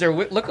Betty Windsor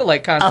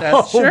lookalike contest.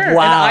 Oh, Sure.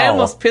 wow. And I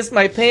almost pissed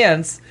my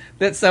pants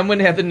that someone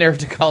had the nerve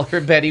to call her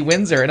Betty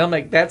Windsor, and I'm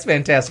like, that's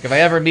fantastic. If I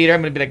ever meet her,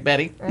 I'm going to be like,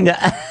 Betty,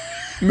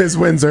 Ms.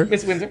 Windsor.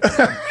 Miss Windsor.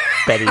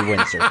 Betty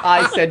Windsor.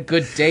 I said,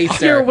 good day,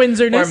 sir. Your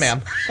Windsorness. Or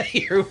ma'am.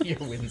 your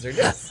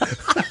Windsorness.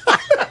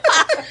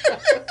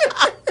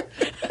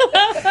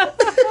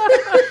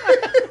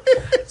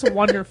 it's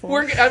wonderful.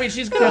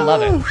 She's going to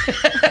love it.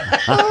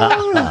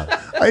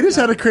 I just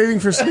had a craving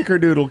for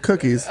snickerdoodle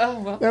cookies. Oh,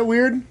 well. That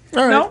weird?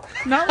 All right.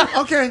 No.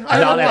 Okay.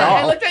 Not at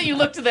I all. looked at you,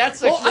 looked to that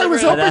section. Well, I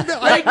was of the hoping room.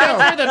 that Like,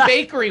 that's where the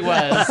bakery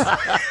was.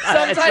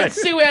 Sometimes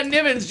Sue Ann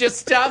Nivens just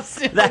stops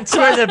in That's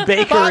where the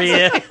bakery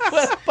is.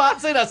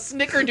 pops in a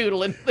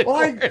snickerdoodle in the Well,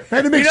 I corner.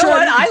 had to make You know sure.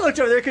 what? I looked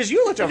over there because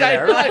you looked over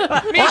there. Me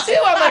too.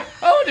 I'm like,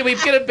 oh, did we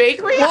get a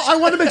bakery? Well, I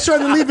wanted to make sure I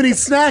didn't leave any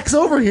snacks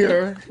over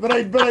here, but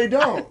I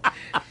don't.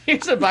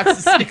 Here's a box of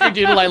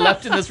snickerdoodle I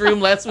left in this room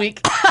last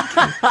week.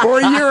 Or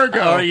a year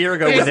ago. Or a year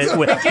ago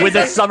with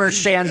the summer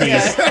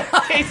shandies.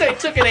 In case I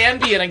took an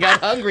Ambien and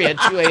got hungry at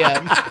 2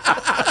 a.m.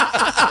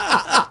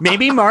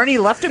 Maybe Marnie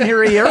left him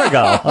here a year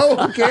ago.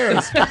 Oh, who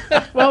cares?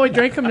 Well, we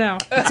drink them now.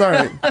 It's all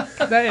right.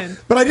 That in.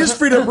 But I just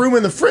freed up room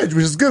in the fridge,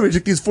 which is good. We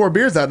took these 4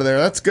 beers out of there.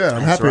 That's good.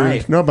 I'm happy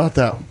right. to know about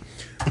that.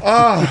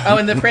 Oh,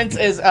 and the prince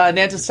is,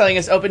 Nanta's telling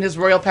us, opened his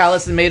royal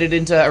palace and made it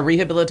into a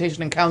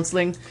rehabilitation and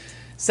counseling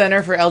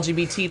center for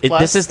LGBT+.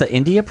 This is the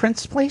India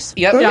Prince place?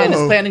 Yep, and is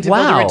planning to build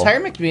Wow. a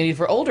retirement community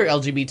for older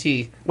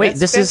LGBT. Wait, That's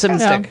this is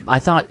fantastic. I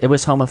thought it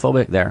was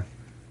homophobic there.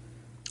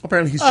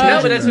 Apparently he's No,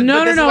 changing but that's, that. No,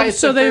 but this no, is why no. it's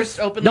So the they've- first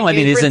openly No, I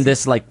mean, gay isn't prince.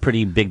 this like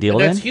pretty big deal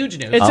That's then? huge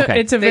news. Okay.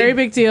 It's a very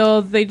big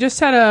deal. They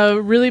just had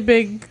a really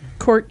big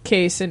court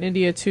case in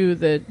India too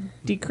that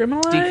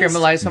decriminalized.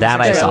 Decriminalize That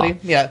I saw. homosexuality.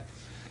 Yeah.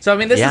 So I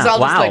mean, this Yeah, is all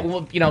wow. just like,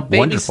 well, babies.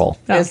 Wonderful.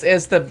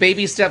 As the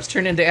baby steps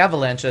turn into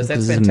avalanches. That's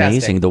This is fantastic.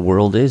 amazing. The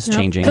world is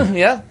changing.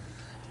 Yeah.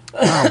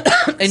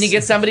 And you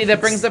get somebody that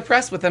brings the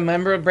press with them.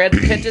 Remember Brad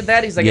Pitt did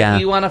that? He's like, Yeah.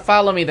 if you want to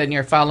follow me, then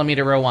you're follow me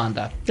to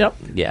Rwanda. Yep.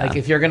 Yeah. Like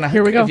if you're gonna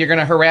Here we go. if you're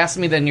gonna harass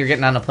me, then you're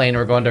getting on a plane.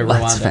 We're going to Rwanda.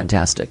 That's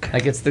fantastic.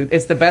 Like it's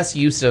the best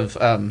use of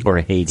Or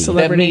Haiti. that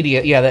Celebrity.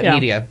 media. Yeah, that Yeah.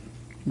 media.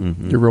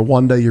 You're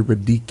Rwanda, you're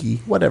Radiki,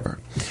 whatever.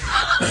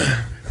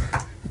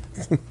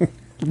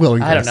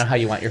 Well, I don't know how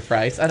you want your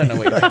fries. I don't know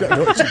what you're I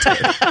know what you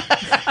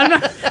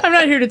did. I'm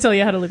not here to tell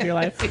you how to live your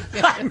life.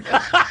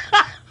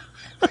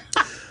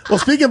 Well,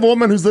 speaking of a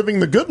woman who's living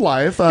the good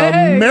life,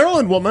 Hey.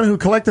 Maryland woman who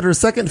collected her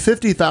second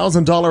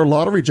 $50,000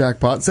 lottery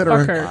jackpot said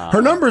Fuck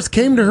her numbers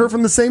came to her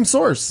from the same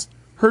source.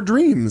 Her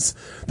dreams.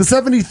 The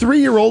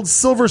 73-year-old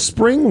Silver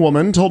Spring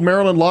woman told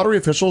Maryland lottery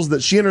officials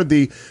that she entered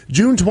the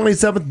June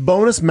 27th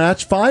bonus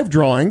match 5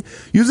 drawing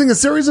using a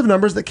series of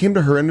numbers that came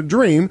to her in a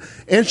dream,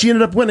 and she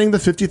ended up winning the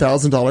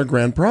 $50,000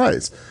 grand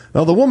prize.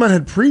 Now, the woman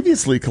had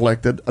previously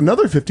collected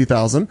another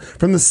 $50,000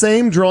 from the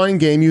same drawing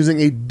game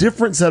using a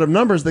different set of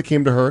numbers that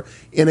came to her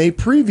in a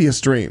previous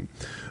dream.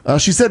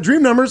 She said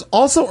dream numbers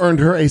also earned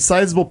her a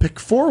sizable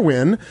Pick 4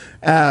 win,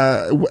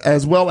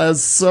 as well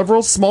as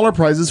several smaller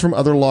prizes from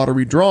other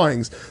lottery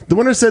drawings. The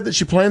winner said that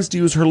she plans to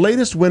use her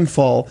latest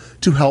windfall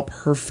to help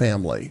her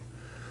family.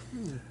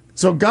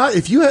 So, God,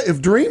 if Why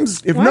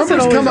is it numbers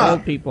always come old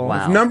up, people?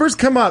 Wow. if numbers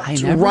come up,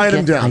 write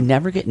them down. I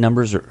never get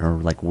numbers or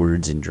like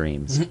words in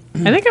dreams.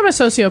 I think I'm a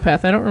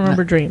sociopath. I don't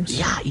remember dreams.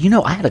 Yeah,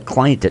 I had a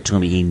client that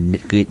told me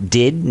he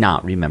did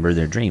not remember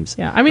their dreams.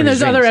 Yeah, I mean, Or his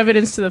there's other dreams.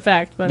 evidence to the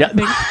fact, but I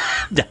think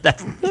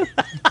That's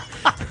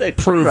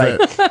Prove right.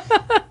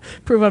 it.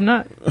 prove I'm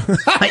not.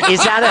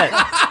 Is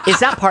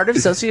that part of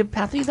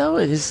sociopathy though?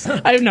 Is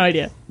I have no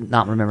idea.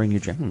 not remembering your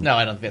dream? No,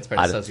 I don't think that's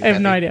part of sociopathy. I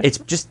have no idea. It's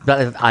just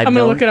I've gonna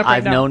known, look it up right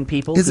I've now. known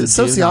people. Is who it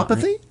do not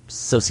sociopathy?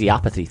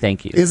 Sociopathy.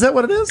 Thank you. Is that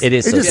what it is? It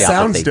is It just sociopathy.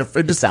 sounds different. It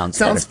It just sounds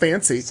sounds better.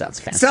 fancy. Sounds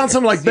fancy. Sounds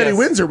something like Betty Yes.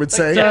 Windsor would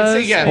say. yeah.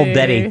 Yeah. Oh,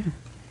 Betty.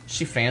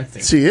 She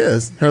fancy. She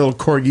is. Her little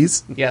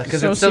corgis. Yeah,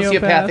 because it's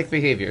Sociopath. sociopathic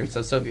behavior.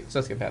 So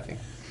sociopathy.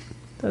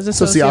 Does a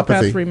Sociopathy.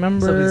 sociopath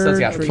remember?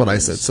 Sociopathy. That's what I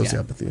said.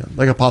 Sociopathy. Yeah.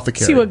 Like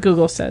apothecary. See what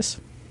Google says.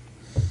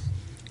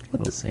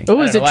 We'll see.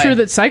 Oh, is don't it know true why.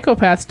 that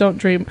psychopaths don't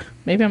dream?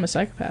 Maybe I'm a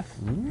psychopath.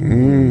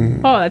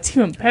 Oh, that's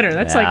even better.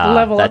 That's like Yeah,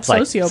 level that's up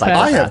like sociopath.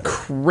 psychopath. I have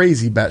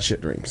crazy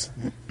batshit dreams.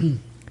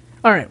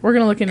 All right, we're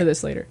gonna look into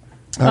this later.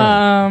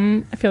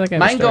 I feel like I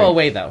have a Mine go story.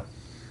 away though.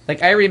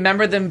 Like I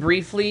remember them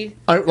briefly,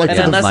 Like and for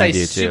the- unless Mine I do,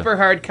 too. super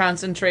hard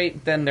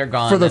concentrate, then they're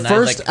gone. For the and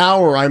first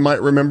hour, I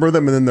might remember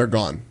them, and then they're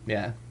gone.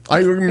 yeah. I I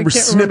remember can't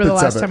snippets remember the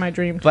last of it. time I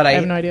dreamed. But I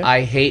have no idea.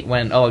 I hate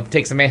when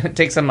take some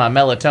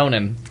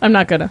melatonin. I'm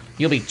not gonna.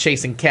 You'll be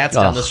chasing cats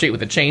down Ugh. the street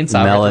with a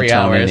chainsaw for 3 Melatonin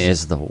hours.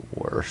 is the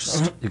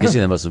worst. It gives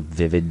you the most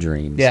vivid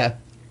dreams. Yeah.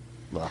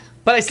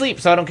 But I sleep,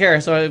 so I don't care.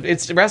 So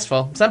it's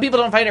restful. Some people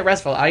don't find it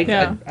restful. I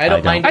Yeah.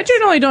 don't mind. I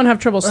generally don't have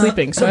trouble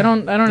sleeping, so I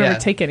don't Yeah. ever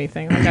take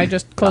anything. Like I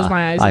just close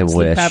my eyes. I and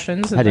sleep wish.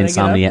 happens. And I had then I get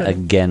up insomnia and-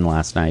 again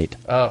last night.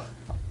 Oh.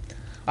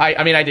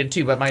 I mean, I did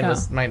too, but mine Yeah.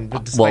 was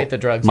despite the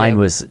drugs. Mine yeah.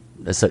 was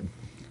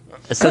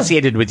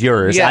associated with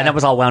yours. Yeah. And I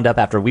was all wound up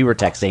after we were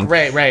texting.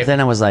 Right. Then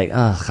I was like,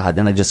 oh god.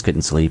 Then I just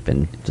couldn't sleep,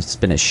 and it's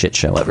been a shit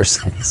show ever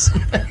since.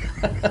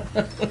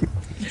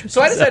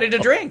 So I decided to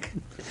drink.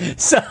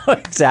 So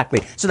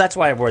exactly. So that's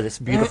why I wore this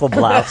beautiful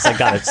blouse. I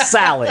got a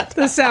salad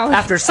The salad.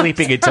 after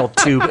sleeping until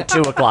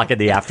 2:00 in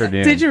the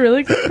afternoon. Did you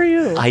really? Good for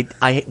you.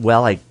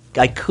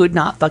 I could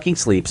not fucking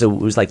sleep. So it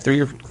was like 3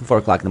 or 4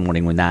 o'clock in the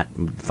morning when that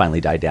finally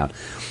died down.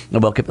 I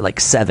woke up at like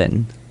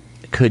 7,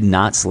 could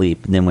not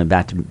sleep, and then went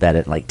back to bed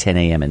at like 10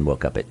 a.m. and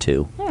woke up at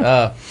 2.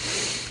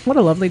 What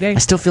a lovely day. I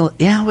still feel,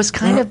 it was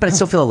kind of, but I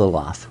still feel a little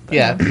off.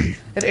 Yeah.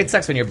 It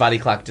sucks when your body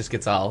clock just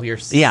gets all your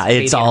Yeah,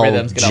 it's circadian all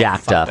rhythms get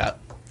jacked all fucked up.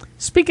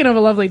 Speaking of a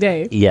lovely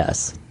day,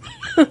 Yes.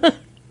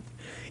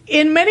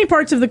 in many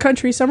parts of the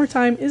country,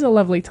 summertime is a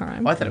lovely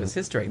time. Oh, I thought it was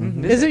his story.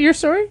 Is it your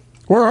story?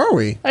 Where are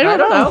we? I don't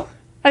don't know. know.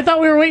 I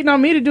thought we were waiting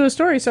on me to do a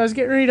story, so I was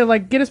getting ready to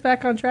like get us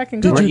back on track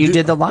and go. Did You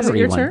did the Is it lottery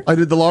your one. turn? I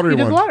did the lottery You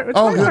did one. the lottery. It's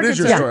Oh, my that is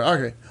your record,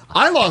 story. Okay.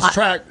 I lost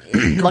track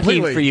Lucky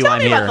completely. for you, Tell I'm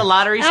me about here. the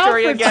lottery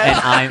story Alfred's-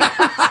 again. And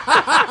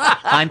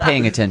I'm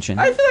paying attention.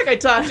 I feel like I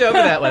talked over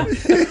that one.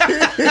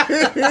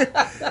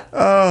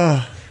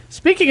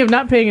 Speaking of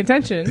not paying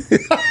attention,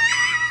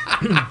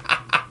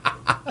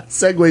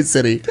 Segway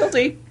City.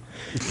 Guilty.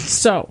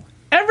 so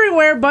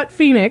everywhere but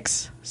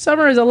Phoenix,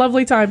 summer is a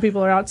lovely time.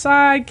 People are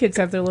outside, kids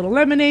have their little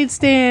lemonade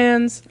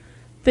stands,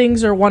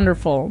 things are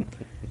wonderful.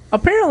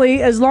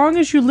 Apparently, as long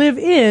as you live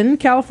in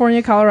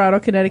California, Colorado,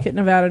 Connecticut,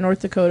 Nevada, North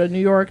Dakota, New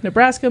York,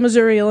 Nebraska,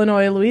 Missouri,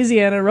 Illinois,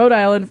 Louisiana, Rhode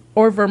Island,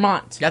 or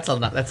Vermont, That's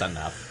enough. That's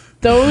enough.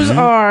 those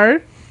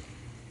are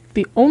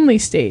the only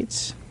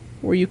states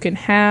where you can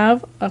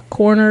have a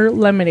corner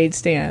lemonade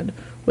stand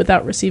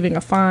without receiving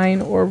a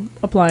fine or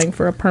applying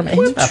for a permit.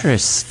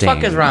 Interesting.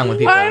 Fuck is wrong with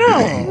people? I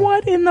know.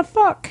 What in the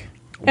fuck?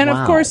 And of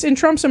Wow. course, in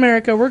Trump's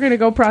America, we're going to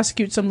go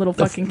prosecute some little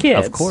fucking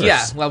kids. of course.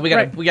 Yeah. Well, we got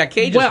Right. we got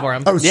cages Well, for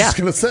them. I was Yeah. just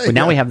going to say. But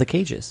now yeah. we have the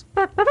cages.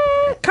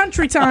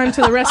 Country time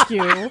to the rescue.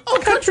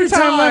 Country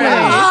time time.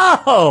 lemonade.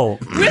 Oh,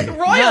 With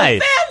royal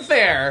Nice.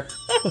 fanfare.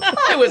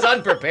 I was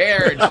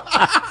unprepared.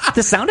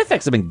 The sound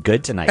effects have been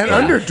good tonight. And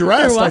yeah.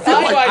 underdressed. I feel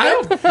Oh, like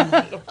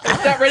I know.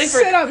 I'm not ready for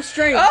Sit up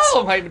straight.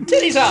 Oh, my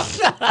titties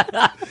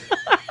up.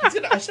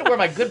 I should wear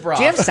my good bra.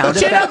 Do you have sound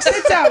Chin up, effects?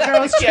 tits out,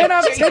 girls. Chin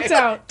up, tits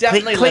out.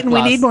 Definitely Clayton, lip we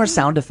gloss. need more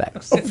sound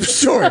effects.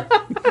 sure.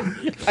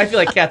 I feel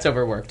like Cat's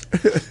overworked.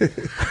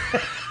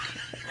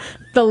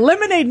 The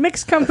lemonade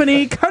mix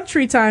company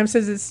Country Time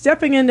says it's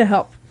stepping in to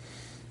help.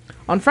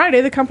 On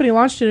Friday, the company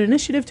launched an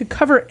initiative to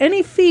cover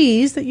any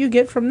fees that you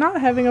get from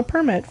not having a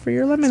permit for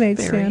your lemonade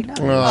stand.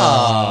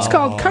 It's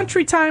called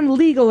Country Time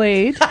Legal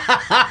Aid.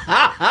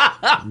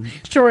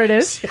 Sure it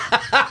is.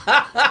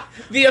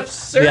 The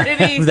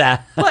absurdity, Yeah,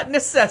 that. but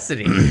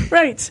necessity.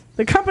 Right.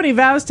 The company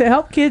vows to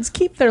help kids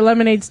keep their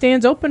lemonade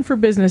stands open for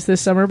business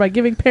this summer by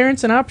giving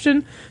parents an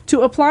option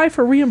to apply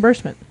for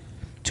reimbursement.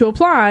 To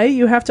apply,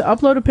 you have to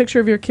upload a picture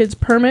of your kid's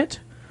permit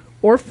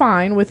or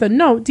fine with a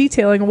note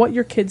detailing what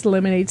your kid's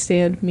lemonade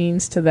stand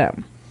means to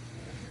them.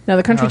 Now,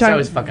 the Country It's Time...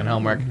 always fucking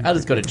homework. I'll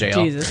just go to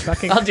jail. Jesus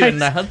fucking I'll do a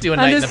Christ. I'll do a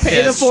I'll night in just the pay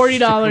the piss.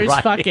 $40.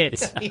 Right. Fuck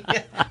it.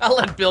 Yeah, I'll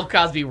let Bill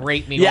Cosby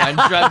rape me while I'm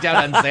drugged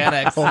out on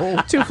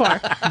Xanax. Too far.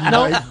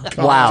 Nope.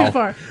 Wow. Too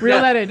far. Reel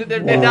that in. Not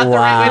the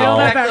right way to Wow.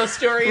 back Back. those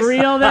stories.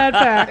 Reel that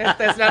back.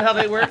 That's not how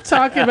they work.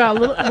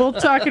 We're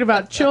talking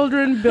about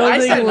children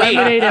building wait,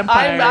 lemonade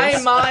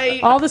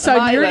empires. All of a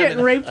sudden, my you're lemon.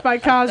 getting raped by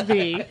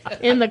Cosby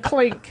in the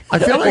clink. I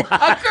feel like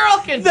A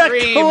girl can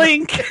dream.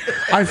 Clink.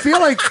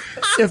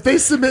 if they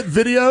submit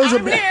videos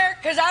I'm of here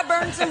because I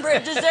burned some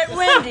bridges at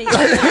Wendy's.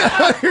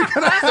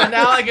 So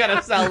now I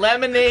gotta sell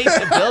lemonade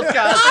to Bill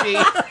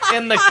Cosby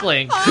in the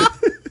clink.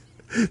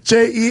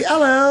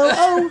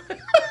 JELLO.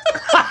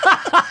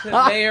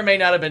 That may or may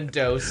not have been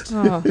dosed.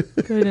 Oh,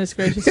 goodness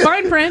gracious.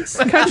 Fine print.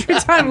 Country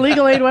Time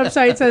Legal Aid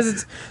website says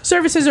its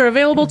services are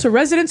available to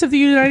residents of the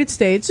United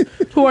States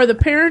who are the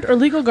parent or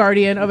legal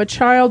guardian of a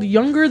child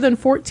younger than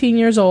 14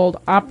 years old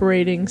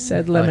operating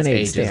said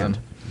lemonade ageism. stand.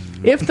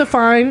 If the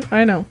fine...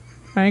 I know.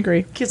 I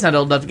agree. Kid's not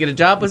old enough to get a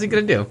job. What's he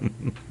gonna do?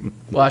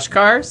 Wash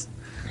cars?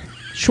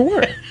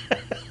 Sure.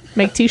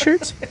 Make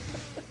t-shirts?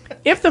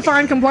 If the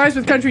fine complies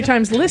with Country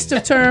Time's list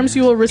of terms,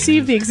 you will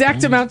receive the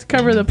exact amount to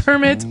cover the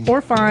permit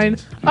or fine,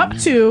 up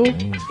to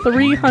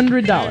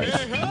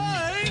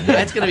 $300.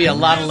 That's gonna be a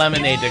lot of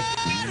lemonade to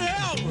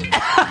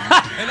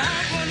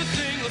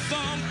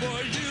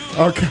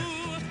Okay.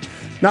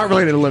 Not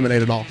related to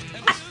lemonade at all.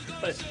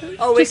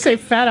 Oh, Just say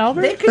Fat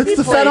Albert? They could It's be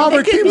the Fat playing,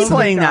 Albert they could be Keeps.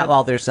 playing that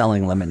while they're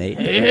selling lemonade.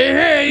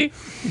 Hey.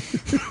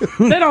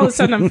 Then all of a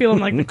sudden I'm feeling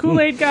like the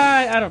Kool-Aid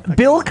guy. I don't know.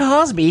 Bill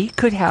Cosby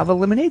could have a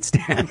lemonade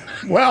stand.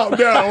 Well,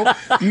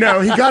 no,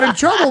 he got in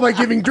trouble by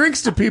giving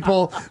drinks to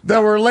people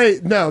that were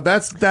late. No,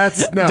 that's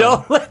no.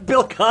 Don't let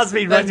Bill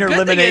Cosby run The your good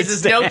thing lemonade is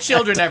stand. no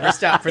children ever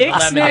stop for the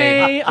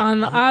lemonade. Ixnay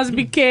on the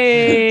Osby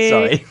K.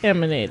 Sorry.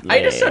 Lemonade.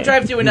 I just don't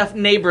drive through enough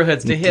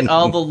neighborhoods to hit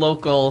all the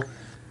local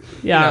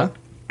Yeah.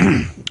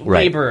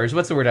 Right. laborers.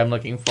 What's the word I'm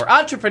looking for?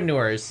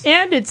 Entrepreneurs.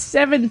 And it's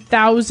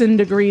 7,000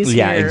 degrees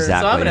Yeah, here.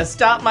 exactly. So I'm gonna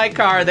stop my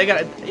car. You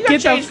got Get the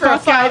change for a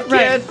fuck out, five,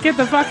 right. kid. Get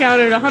the fuck out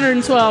at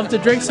 112 to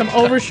drink some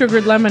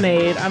oversugared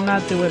lemonade. I'm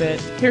not doing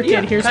it. Here,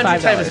 kid, here's Country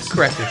Time $5. is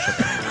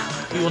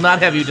correct. We will not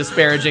have you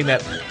disparaging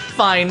that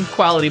fine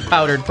quality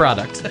powdered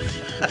product.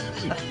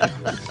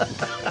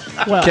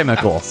 Well,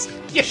 Chemicals.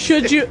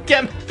 should you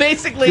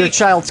Basically Your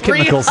child's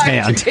chemical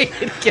stand.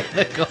 rehydrated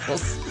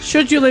chemicals.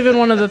 should you live in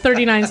one of the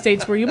 39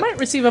 states where you might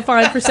receive a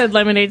fine for said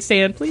lemonade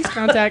stand, please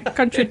contact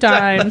Country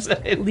Times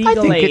Legal I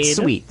think Aid. it's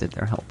sweet that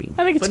they're helping.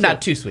 I think it's But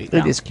not too sweet.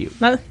 It is cute.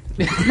 Not,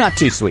 Not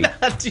too sweet.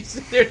 Not too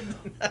sweet. They're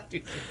not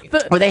too sweet.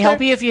 the- Will they help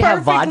they're you if you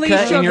have perfectly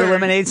vodka in your sugared.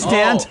 lemonade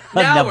stand?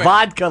 Oh, now the we're-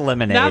 vodka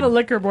lemonade. Now the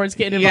liquor board's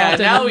getting Yeah,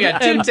 involved. now and, we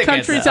got two and tickets.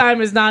 Country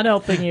Time is not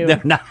helping you.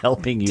 They're not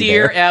helping you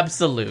Dear there.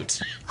 Absolute.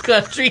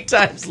 Country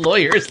Times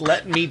lawyers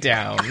let me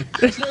down.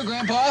 Hello,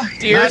 Grandpa.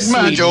 Dear Not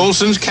much. Sweden.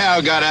 Olson's cow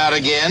got out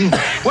again.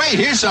 Wait,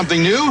 here's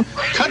something new.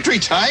 Country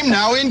Time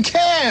now in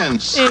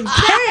cans. In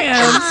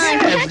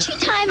cans.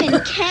 Country Time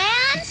in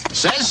cans?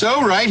 Says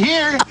so right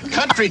here.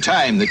 Country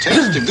Time, the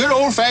taste of good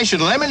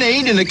old-fashioned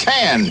lemonade in a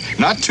can.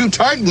 Not too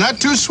tart, not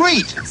too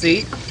sweet. See?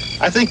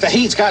 I think the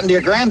heat's gotten to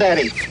your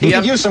granddaddy. He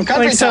Yep. could use some I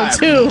country think so time.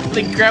 too. I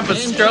think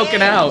Grandpa's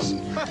stroking out.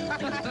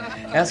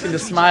 Ask him to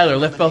smile or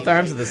lift both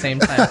arms at the same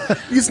time.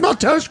 You smell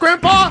toast,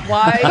 Grandpa?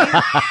 Why?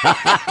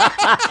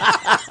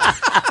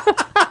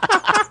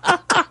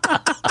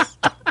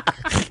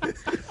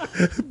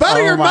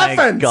 Butter your my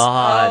muffins.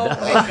 God.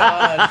 Oh my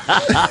god.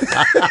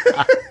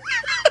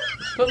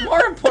 But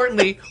more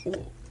importantly,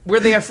 were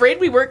they afraid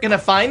we weren't going to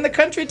find the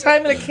Country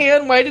Time in a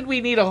can? Why did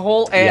we need a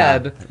whole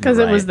ad? Because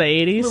it was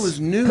Right. the 80s. It was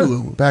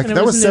new back. And it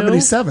That was was new?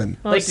 77.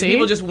 Oh, Like, did see?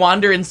 people just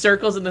wander in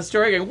circles in the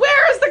store going,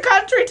 where is the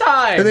Country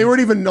Time? And they weren't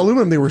even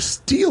aluminum; they were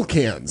steel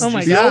cans. Oh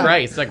my The God. old-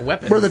 Right, it's like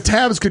weapons. Where the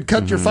tabs could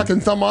cut your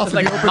fucking thumb off. it's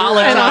like if a you opened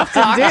it. And Molotov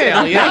often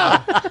cocktail, did.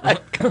 yeah.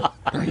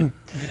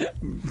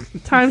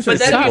 Times were But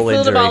then if you tough. filled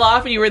them injury. all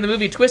off and you were in the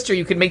movie Twister,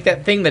 you could make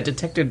that thing that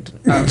detected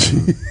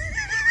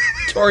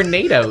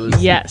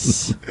tornadoes.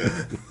 Yes.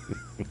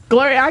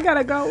 Gloria, I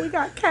gotta go. We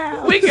got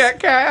cows. We got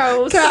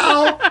cows.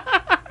 Cow.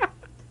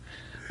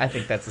 I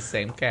think that's the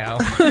same cow.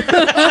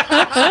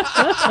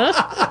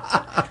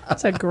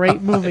 It's a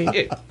great movie.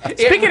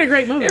 Speaking of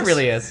great movies. It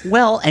really is.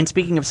 Well, and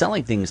speaking of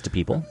selling things to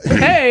people,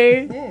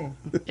 Hey,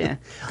 yeah.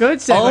 good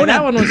segue.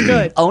 That one was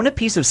good. Own a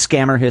piece of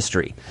scammer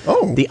history.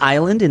 Oh. The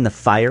island in the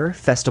Fire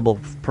Festival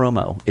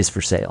promo is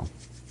for sale.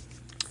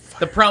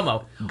 The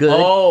promo. Good.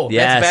 Oh,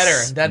 Yes.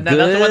 that's better. Not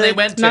the one they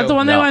went to. Not the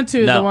one they No, went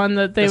to. no. The one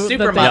that they The that they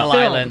Supermodel filmed,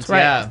 Island. right.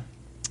 Yeah.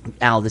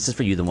 Al, this is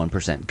for you, the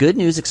 1%. Good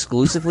news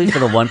exclusively for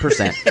the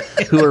 1%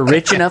 who are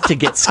rich enough to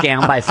get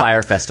scammed by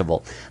Fire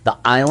Festival. The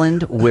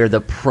island where the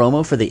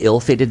promo for the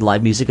ill-fated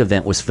live music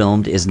event was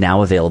filmed is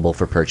now available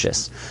for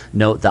purchase.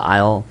 Note the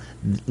aisle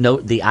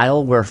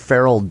where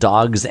feral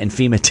dogs and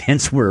FEMA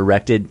tents were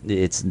erected.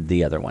 It's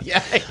the other one.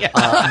 Yeah.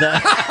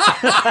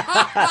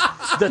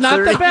 Not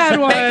the bad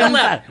one. Make a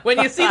left. When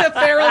you see the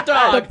feral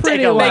dog, The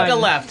pretty make one. a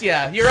left.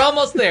 Yeah, you're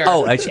almost there.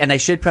 Oh, and I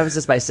should preface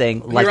this by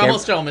saying, like,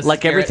 almost home, Mrs.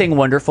 like Garrett. everything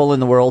wonderful in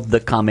the world, the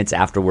comments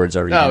afterwards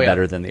are even Oh, yeah.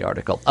 better than the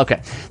article.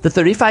 Okay. The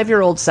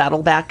 35-year-old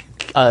Saddleback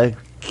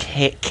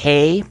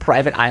Cay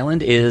private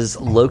island is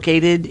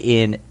located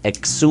in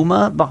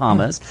Exuma,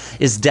 Bahamas,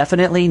 is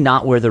definitely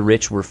not where the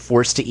rich were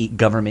forced to eat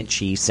government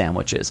cheese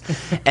sandwiches,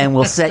 and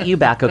will set you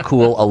back a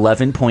cool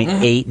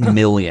 $11.8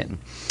 million.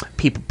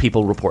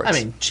 People report. I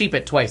mean, cheap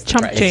at twice the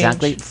Chump price. change.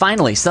 Exactly.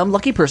 Finally, some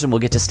lucky person will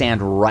get to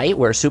stand right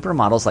where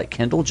supermodels like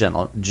Kendall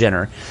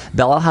Jenner,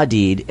 Bella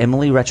Hadid,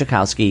 Emily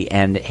Ratajkowski,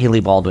 and Haley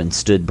Baldwin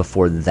stood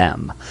before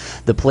them.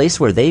 The place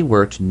where they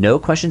worked, no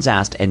questions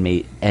asked, and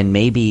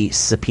may be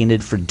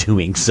subpoenaed for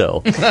doing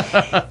so.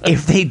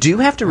 If they do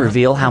have to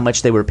reveal how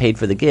much they were paid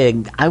for the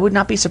gig, I would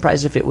not be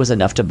surprised if it was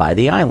enough to buy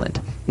the island.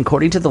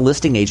 According to the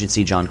listing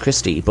agency John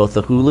Christie, both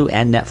the Hulu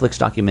and Netflix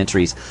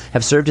documentaries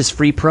have served as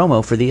free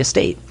promo for the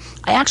estate.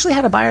 I actually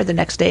had a buyer the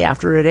next day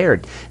after it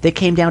aired. They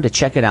came down to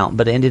check it out,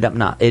 but it ended up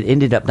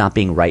not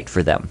being right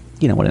for them.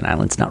 You know what, an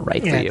island's not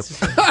right for you.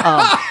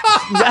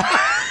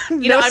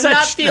 You know, I'm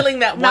not feeling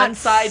that one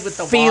side with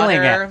the feeling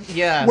water. it.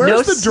 Yeah. Where's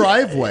No the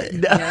driveway?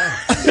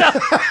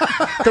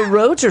 The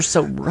roads are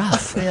so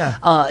rough.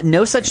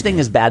 No such thing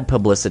as bad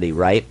publicity,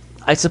 right?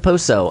 I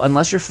suppose so,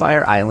 unless you're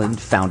Fire Island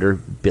founder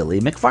Billy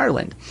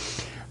McFarland.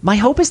 My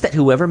hope is that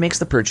whoever makes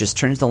the purchase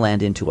turns the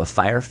land into a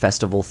Fire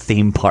Festival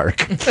theme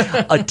park.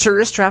 A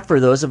tourist trap for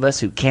those of us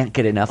who can't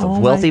get enough Oh of my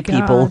wealthy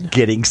people God.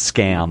 getting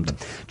scammed.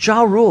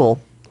 Ja Rule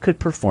could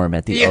perform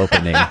at the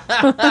opening.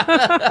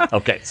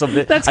 Okay, so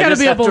That's I gotta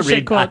just be a have to bullshit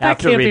read, quote. I have That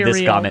to can't read be this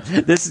real. comment.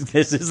 This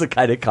is the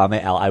kind of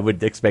comment, Al, I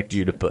would expect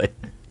you to put.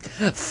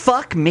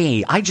 Fuck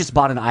me. I just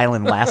bought an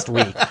island last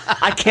week.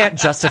 I can't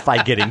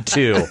justify getting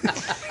two.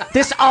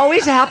 This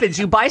always happens.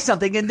 You buy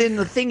something and then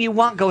the thing you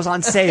want goes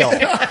on sale.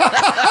 Isn't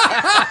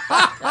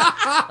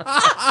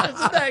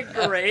that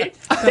great?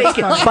 Thank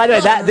you. By the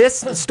way, this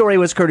story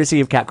was courtesy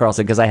of Kat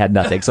Carlson because I had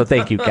nothing. So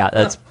thank you, Kat.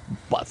 That's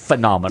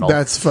phenomenal.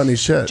 That's funny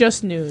shit.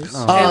 Just news.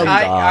 And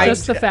I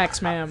Just the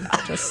facts, ma'am.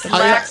 Just the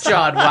Max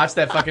Jawed watched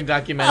that fucking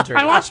documentary.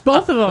 I watched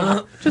both of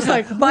them. Just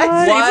like,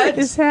 what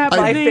is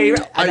happening? My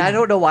favorite, and I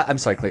don't know why. I'm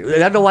sorry, Clay. I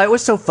don't know why it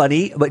was so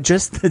funny, but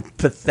just the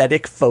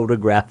pathetic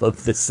photograph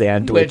of the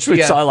sandwich Which, was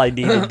yeah. all I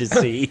needed to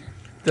see.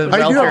 The I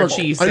do welfare have a-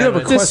 cheese I do have a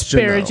sandwich. question,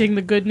 Disparaging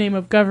the good name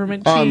of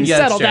government cheese. Yeah,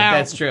 Settle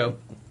that's true. down.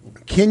 That's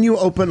true. Can you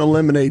open a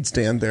lemonade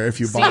stand there if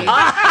you buy it?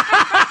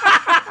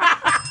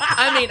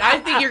 I mean, I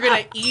think you're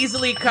going to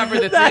easily cover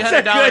the That's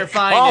a $300 good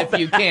fine call if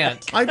you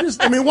can't. What's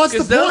the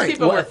Because those point?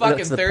 people were fucking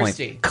What's the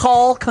thirsty. point?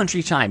 Call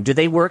Country Time. Do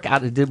they work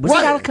out? Was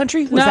What? it out of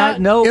country? Was No.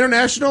 that no?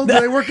 International? Do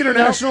they work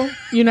international?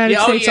 United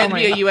Yeah, oh, States you had to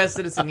only. be a U.S.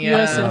 citizen.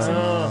 Yeah. US citizen.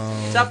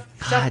 Tough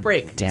God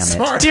break. Damn it!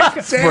 Sorry.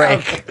 Tough Damn.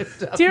 break.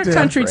 Dear Damn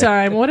Country right.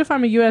 Time, what if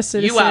I'm a U.S.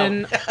 You out.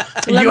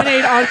 citizen,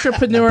 lemonade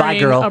entrepreneur Bye,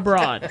 girl.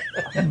 abroad?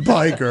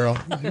 Bye, girl.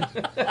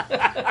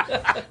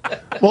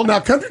 Well,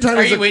 now Country Time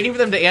Are is you waiting for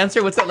them to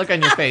answer? What's that look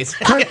on your face?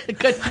 Country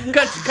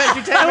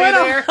time, are you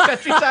there?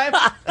 Country time?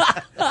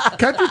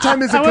 Country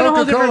Time is a I went a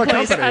whole Coca-Cola different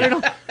place. company. I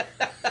don't know.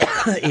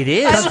 It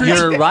is.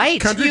 You're right.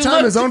 Country You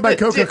Time is looked owned by at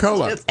the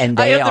Coca-Cola. distance. And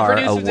I they have the are a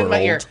producers in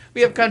my ear. world.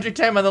 We have Country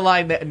Time on the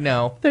line.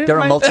 No. They're a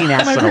My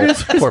multinational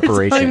producers are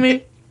corporation. telling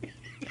me-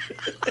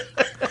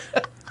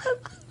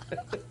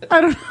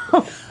 I don't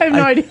know. I have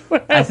no idea.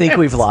 What I think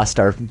we've lost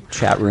our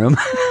chat room.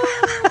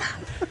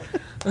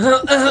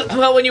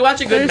 Well, when you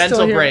watch a good They're mental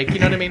still here. break, you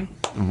know what I mean?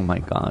 Oh my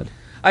god.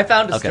 I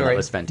found a Okay, story. that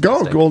was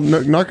fantastic. Go. Well,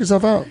 knock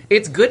yourself out.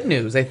 It's good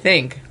news, I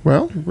think.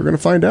 Well, we're going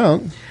to find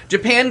out.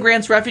 Japan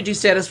grants refugee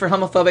status for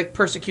homophobic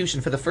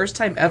persecution for the first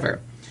time ever.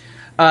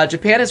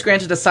 Japan has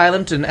granted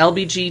asylum to an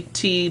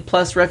LGBT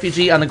plus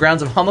refugee on the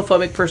grounds of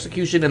homophobic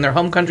persecution in their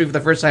home country for the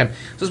first time.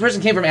 So this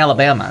person came from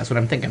Alabama, is what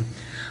I'm thinking.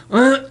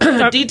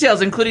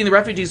 Details, including the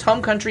refugee's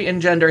home country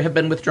and gender, have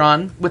been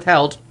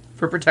withheld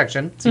for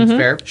protection. Seems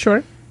fair.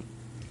 Sure.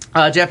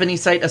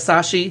 Japanese site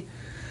Asahi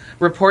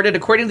reported,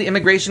 according to the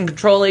Immigration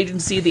Control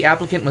Agency, the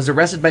applicant was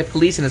arrested by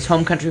police in his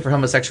home country for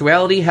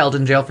homosexuality, held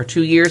in jail for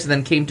 2 years, and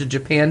then came to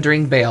Japan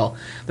during bail.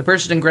 The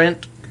person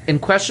in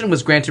question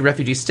was granted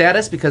refugee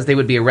status because they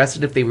would be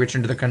arrested if they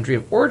returned to their country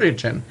of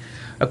origin.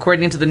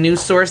 According to the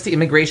news source, the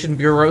Immigration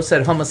Bureau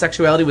said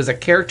homosexuality was a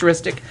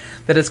characteristic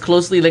that is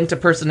closely linked to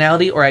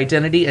personality or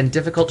identity and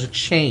difficult to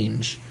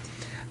change.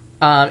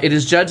 It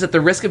is judged at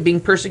the risk of being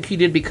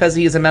persecuted because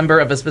he is a member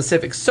of a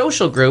specific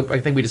social group. I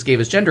think we just gave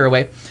his gender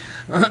away.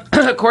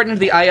 According to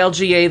the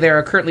ILGA, there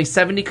are currently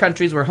 70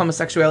 countries where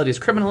homosexuality is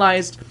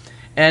criminalized,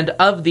 and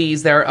of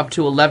these, there are up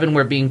to 11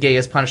 where being gay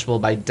is punishable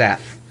by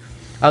death.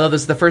 Although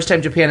this is the first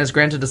time Japan has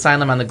granted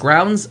asylum on the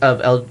grounds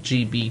of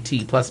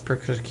LGBT plus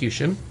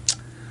persecution.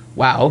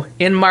 Wow.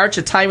 In March,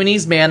 a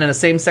Taiwanese man in a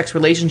same-sex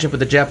relationship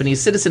with a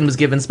Japanese citizen was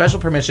given special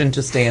permission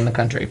to stay in the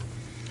country.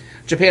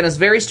 Japan is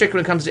very strict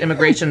when it comes to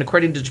immigration.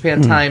 According to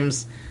Japan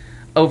Times,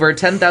 over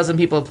 10,000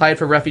 people applied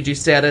for refugee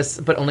status,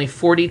 but only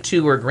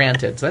 42 were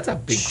granted. So that's a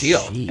big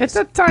deal. It's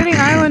a tiny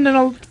island and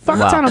a fuck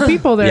ton of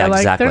people there. Yeah, like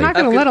exactly. they're not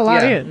going to let a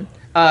lot in.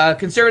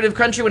 Conservative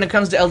country when it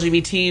comes to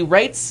LGBT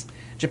rights.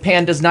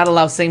 Japan does not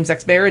allow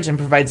same-sex marriage and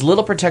provides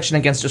little protection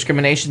against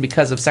discrimination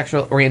because of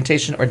sexual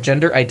orientation or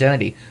gender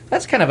identity.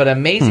 That's kind of an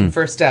amazing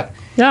first step.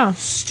 Yeah.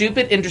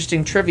 Stupid,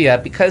 interesting trivia.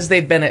 Because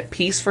they've been at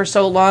peace for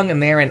so long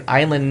and they're an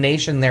island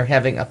nation, they're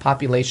having a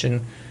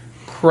population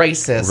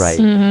crisis.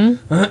 Right.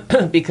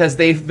 Because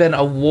they've been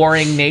a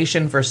warring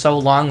nation for so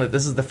long that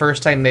this is the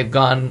first time they've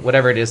gone,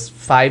 whatever it is,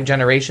 5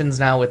 generations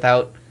now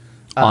without...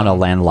 On a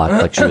landlocked,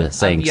 like you were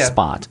saying, yeah.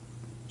 spot.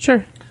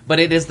 Sure. But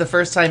it is the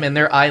first time in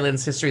their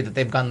island's history that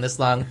they've gone this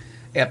long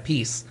at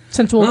peace.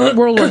 Since World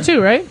War II,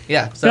 right?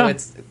 Yeah, so Yeah.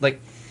 it's like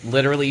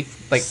literally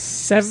like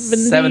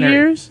 70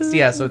 years?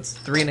 Yeah, so it's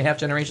 3.5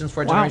 generations,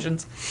 4 Wow.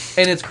 generations,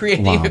 and it's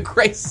creating a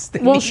crisis. They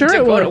Well, need sure to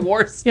it go would. to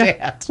war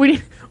stat. Yeah.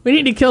 We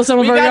need to kill some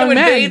We of our got to young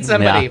invade men.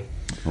 somebody.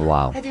 Yeah.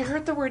 Wow. Have you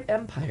heard the word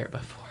empire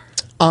before?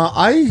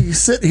 I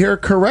sit here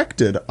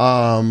corrected.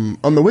 On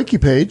the wiki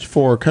page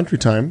for Country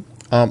Time,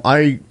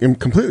 I am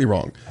completely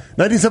wrong.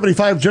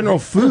 1975, General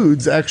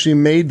Foods actually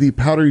made the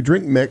powdery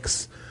drink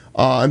mix,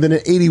 and then in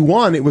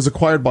 81, it was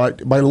acquired by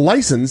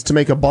license to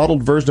make a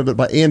bottled version of it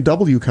by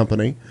A&W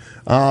Company.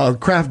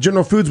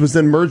 General Foods was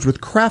then merged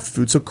with Kraft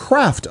Foods, so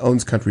Kraft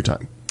owns Country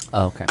Time,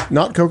 Okay.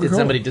 not Coca-Cola. Did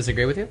somebody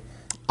disagree with you?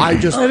 I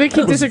think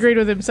he disagreed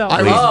with himself.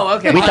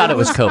 Okay. We thought it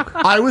was Coke.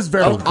 I was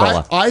very.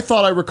 Coca-Cola. I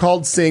thought I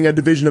recalled seeing a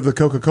division of the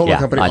Coca-Cola Yeah,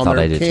 Company I on thought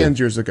their I did cans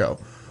too. years ago.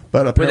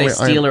 But Were apparently, they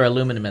steel or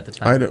aluminum at the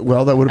time? that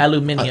would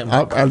Aluminium.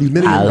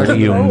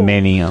 Aluminium.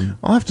 Aluminium.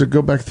 I'll have to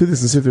go back through this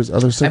and see if there's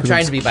other stuff. I'm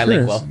trying to be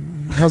bilingual.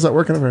 How's that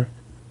working over?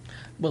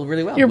 Well,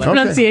 really well. Your Well,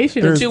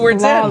 pronunciation There's is 2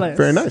 words in. flawless.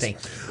 Very nice. Thank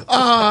you.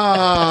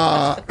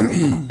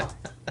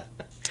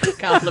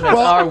 Compliments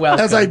Well, are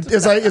welcome.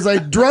 as I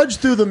drudge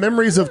through the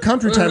memories of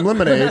Country Time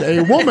Lemonade,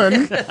 a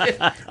woman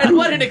And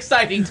what an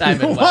exciting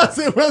time it was.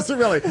 it wasn't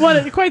really.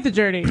 Quite the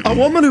journey. A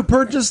woman who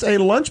purchased a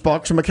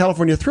lunchbox from a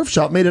California thrift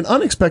shop made an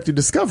unexpected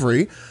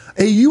discovery.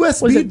 A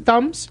USB. Was it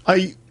thumbs?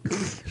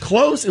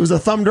 Close. It was a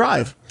thumb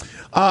drive.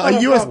 A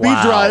USB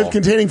Wow. drive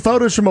containing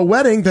photos from a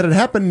wedding that had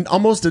happened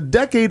almost a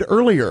decade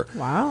earlier.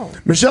 Wow.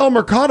 Michelle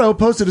Mercado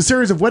posted a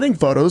series of wedding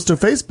photos to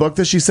Facebook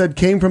that she said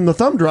came from the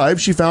thumb drive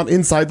she found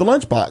inside the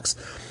lunchbox.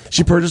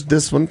 She purchased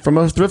this one from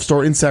a thrift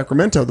store in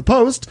Sacramento. The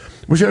post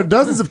was shared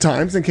dozens of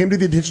times and came to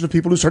the attention of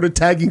people who started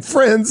tagging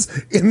friends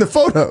in the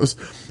photos.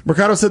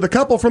 Mercado said the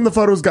couple from the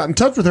photos got in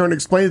touch with her and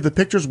explained that the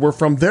pictures were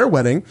from their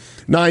wedding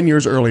 9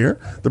 years earlier.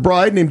 The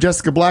bride, named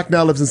Jessica Black,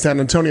 now lives in San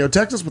Antonio,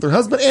 Texas, with her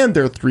husband and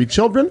their 3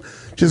 children.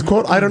 She says,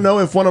 quote, "I don't know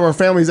if one of our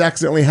families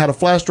accidentally had a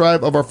flash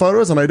drive of our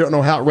photos, and I don't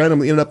know how it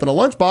randomly ended up in a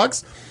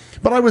lunchbox.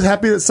 But I was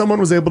happy that someone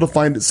was able to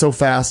find it so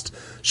fast,"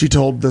 she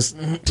told this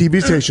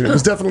TV station. "It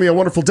was definitely a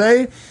wonderful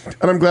day,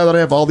 and I'm glad that I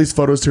have all these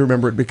photos to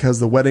remember it because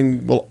the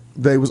wedding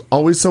day was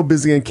always so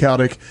busy and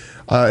chaotic.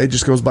 It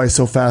just goes by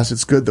so fast.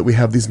 It's good that we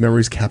have these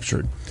memories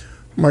captured."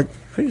 I'm like,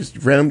 hey,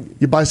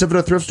 you buy stuff at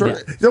a thrift store? Yeah.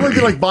 That would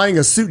be like buying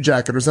a suit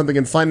jacket or something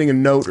and finding a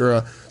note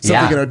or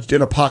something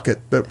in a pocket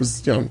that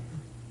was,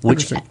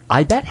 Which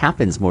I bet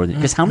happens more than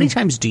because how many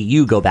times do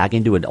you go back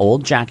into an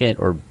old jacket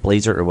or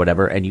blazer or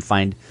whatever and you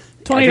find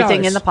 $20.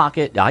 everything in the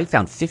pocket? I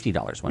found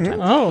 $50 one time.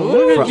 Oh,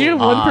 look at you,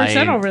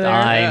 1% over there.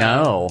 I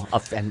know.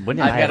 And when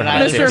did I've I got ever an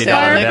have a Mr. Mr.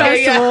 Fire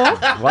 $50 bill?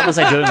 Festival. What was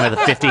I doing with a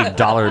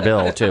 $50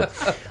 bill too?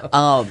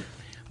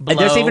 And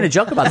there's even a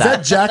joke about Is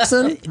that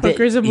Jackson?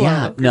 Hookers and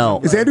Yeah, blow.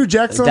 no. Is Andrew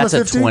Jackson on That's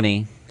the a 50?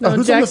 20. Oh, No,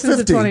 who's Jackson's on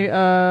the 50? a 20.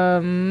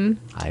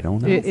 I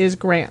don't know. It is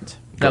Grant.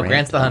 No,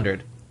 Grant's the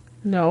 100.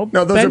 No,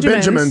 No, those are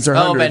Benjamins or Oh,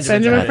 hundreds.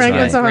 Benjamin. Benjamin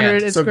Franklin's Right.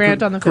 100. It's So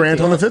Grant on the 50.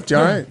 Grant on the 50,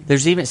 all right.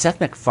 There's even Seth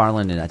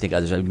MacFarlane and I think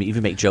others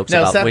even make jokes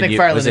No, about Seth when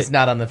MacFarlane was is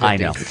not on the 50. I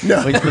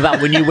know.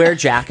 About when you wear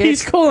jackets.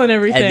 He's cool and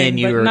everything, and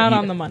then but not you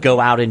on the money. go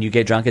out and you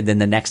get drunk, and then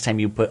the next time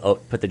you put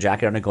the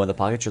jacket on and go in the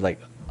pockets, you're like,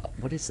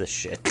 what is this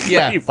shit?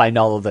 Yeah. You find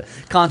all of the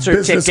concert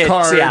Business tickets,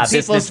 cards, yeah, people's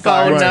business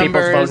phone cards,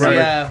 numbers, people's phone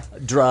yeah.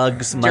 numbers,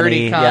 drugs,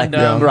 Dirty money,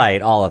 condom.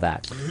 right, all of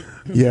that.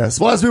 Yes.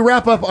 Well, as we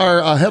wrap up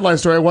our headline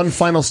story, one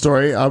final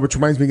story, which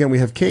reminds me again, we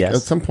have cake Yes.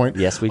 at some point.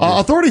 Yes, we do.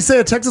 Authorities say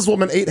a Texas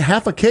woman ate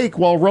half a cake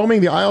while roaming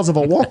the aisles of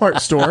a Walmart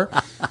store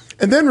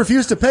and then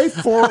refused to pay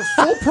for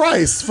full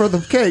price for the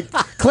cake,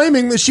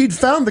 claiming that she'd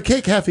found the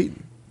cake half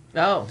eaten.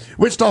 Oh.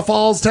 Wichita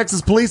Falls,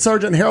 Texas Police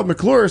Sergeant Harold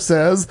McClure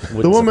says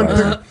the woman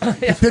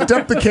picked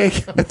up the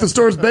cake at the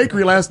store's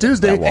bakery last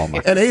Tuesday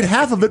and ate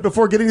half of it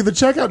before getting to the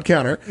checkout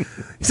counter.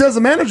 He says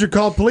the manager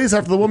called police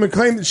after the woman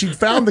claimed that she'd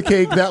found the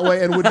cake that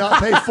way and would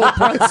not pay full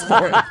price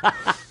for it.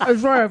 I'm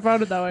sorry, I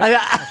found it that way.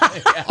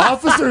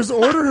 Officers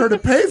ordered her to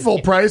pay full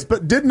price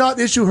but did not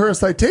issue her a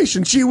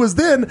citation. She was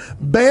then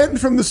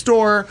banned from the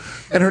store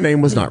and her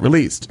name was not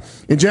released.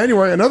 In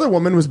January, another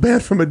woman was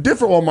banned from a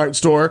different Walmart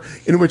store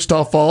in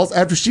Wichita Falls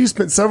after she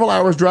spent several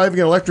hours driving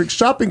an electric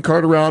shopping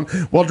cart around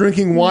while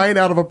drinking wine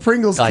out of a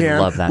Pringles can. I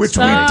love that which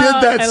story. we did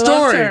that I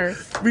story.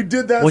 loved We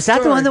did that Was that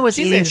story. the one that was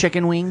eating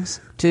chicken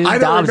wings, too? I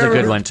That don't was a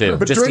remember, good one, too.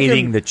 but Just drinking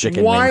eating the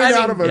chicken wine wings.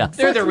 out of a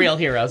They're the real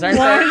heroes, aren't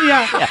Wine, they?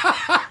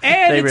 yeah.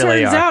 And They it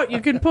really turns are. out you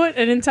can put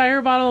an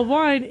entire bottle of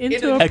wine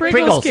into a A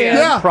Pringles can.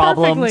 Yeah.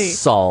 Problem perfectly.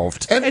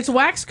 solved. And It's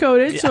wax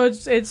coated, so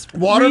it's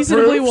waterproof,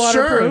 reasonably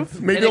waterproof.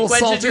 Sure. Maybe And a it little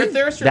quenches salty. your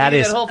thirst for That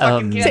eating is that whole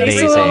fucking can. Tastes a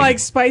amazing. little like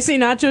spicy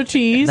nacho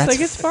cheese. That's Like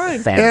it's fine.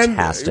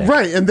 Fantastic.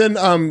 Right, and then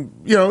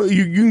you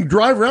can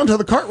drive around until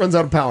the cart runs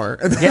out of power.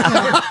 And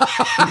then,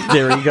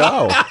 There you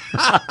go.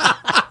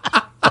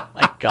 Oh,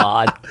 my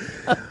God.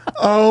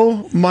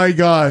 oh my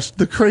gosh,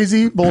 the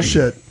crazy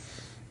bullshit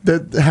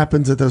that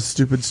happens at those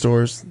stupid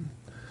stores.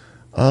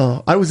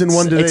 I was in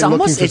one today It's looking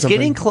almost, for it's something.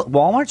 getting,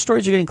 Walmart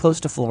stories are getting close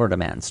to Florida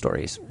Man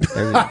stories.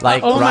 They're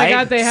like, Oh my right?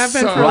 God, they have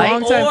been for a Right?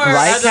 long time. Or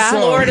Right, the Kat?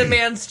 Florida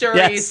Man stories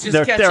Yes, just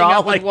they're catching all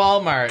up with like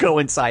Walmart.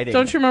 coinciding.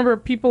 Don't you remember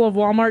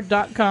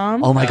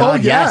peopleofwalmart.com? Oh my God!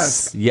 Oh,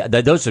 yes. Yeah,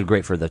 those are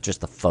great for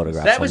just the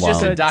photographs. That was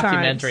just a alone.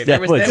 documentary. That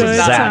There That was was not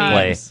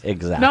exactly memes.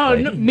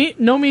 exactly.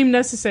 No meme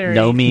necessary.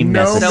 No meme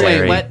No. So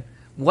necessary. wait,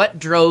 what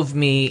drove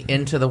me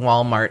into the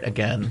Walmart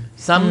again?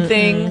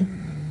 Something.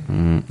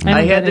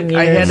 I had to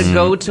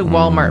go to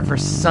Walmart for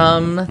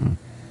some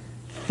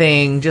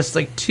thing just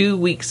like 2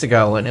 weeks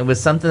ago, and it was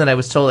something that I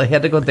was told I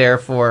had to go there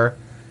for.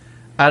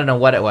 I don't know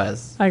what it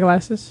was.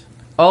 Eyeglasses.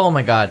 Oh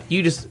my God!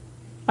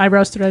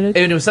 Eyebrows threaded.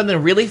 It was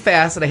something really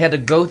fast, and I had to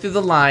go through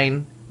the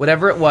line,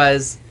 whatever it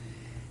was,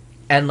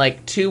 and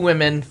like two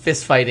women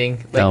fist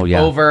fighting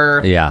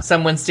over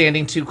someone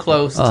standing too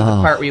close to the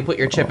part where you put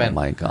your chip in. Oh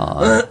my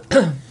God!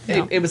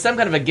 It was some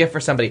kind of a gift for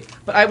somebody,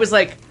 but I was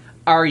like,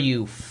 "Are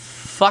you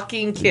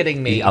fucking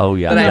kidding me?" Oh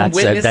yeah, that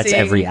I'm that's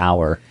every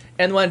hour,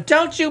 And one,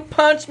 don't you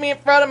punch me in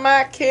front of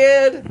my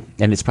kid.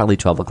 and it's probably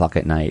 12 o'clock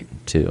at night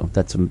too.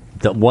 That's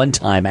the one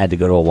time I had to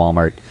go to a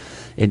Walmart.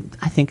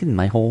 I think in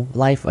my whole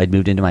life, I'd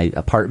moved into my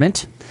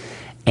apartment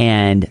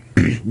and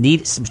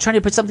trying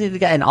to put something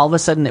together, and all of a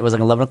sudden it was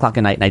like 11 o'clock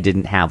at night, and I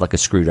didn't have like a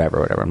screwdriver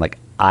or whatever. I'm like,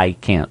 I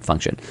can't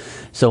function.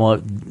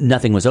 So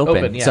nothing was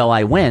open. Yeah. So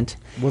I went.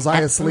 Was I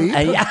asleep?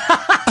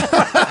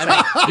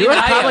 You were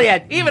probably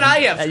at even I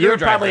have you were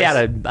probably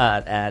screwdrivers.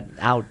 at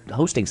out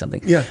hosting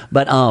something. Yeah.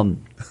 But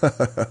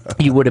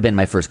you would have been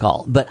my first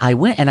call. But I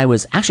went, and I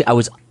was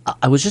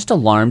just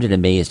alarmed and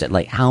amazed at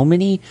like how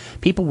many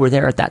people were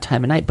there at that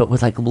time of night, but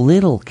with like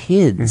little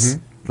kids.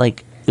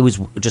 Like it was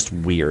just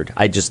weird.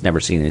 I just never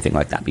seen anything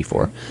like that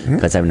before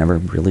because I've never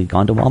really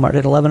gone to Walmart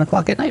at 11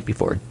 o'clock at night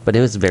before. But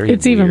it was very.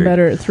 It's weird. even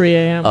better at 3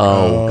 a.m.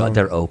 Oh God,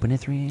 they're open at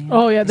 3 a.m.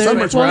 Oh yeah, Some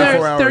are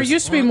 24 hours. there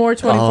used to be more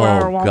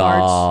 24-hour Walmarts.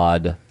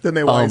 God. Then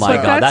they Oh wised my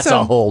up. God, that's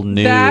a whole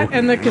new. That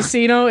and the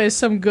casino is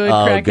some good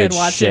crackhead good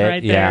watching shit,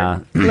 right yeah.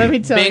 there. Let me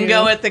tell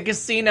Bingo you. at the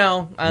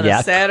casino on Yeah,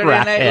 a Saturday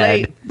night crackhead.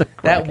 late. The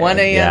That 1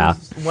 a.m.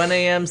 yeah. 1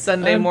 a.m.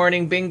 Sunday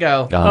morning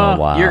bingo. Oh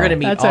wow. You're going to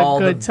meet That's a all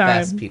the good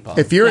time. best people.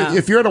 If you're at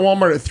a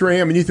Walmart at 3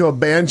 a.m. and you throw a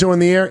banjo in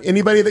the air,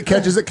 anybody that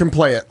catches it can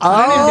play it.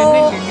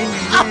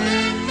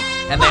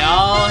 And they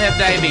all have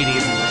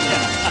diabetes.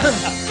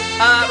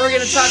 We're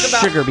going to talk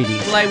about Sugar beaties.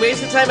 Well, I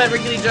wasted time on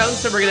Ricky Lee Jones,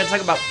 so we're going to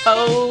talk about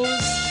Pose,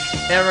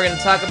 and we're going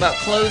to talk about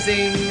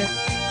closing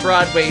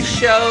Broadway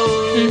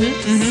shows,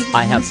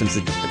 I have some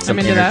into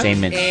that.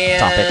 entertainment and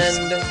topics.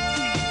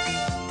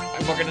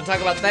 we're going to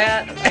talk about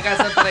that. I got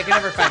something I can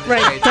never find. this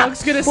Right, page.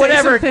 Doug's gonna say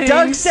Whatever some things.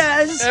 Doug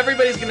says.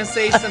 Everybody's going to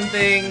say some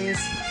things,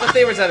 but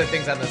there was other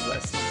things on this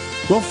list.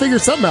 We'll figure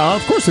something out.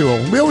 Of course we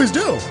will. We always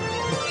do.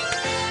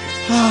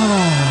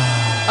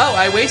 Oh,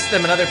 I wasted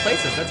them in other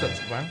places. That's what's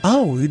fun.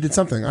 Oh, we did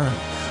something. All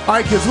right. All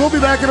right, kids. We'll be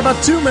back in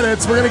about 2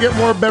 minutes. We're going to get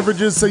more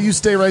beverages, so you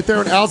stay right there,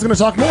 and Al's going to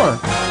talk more.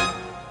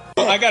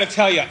 I gotta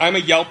tell you, I'm a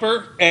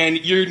Yelper, and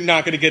you're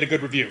not gonna get a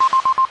good review.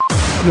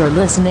 You're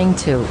listening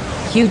to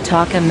Q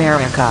Talk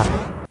America.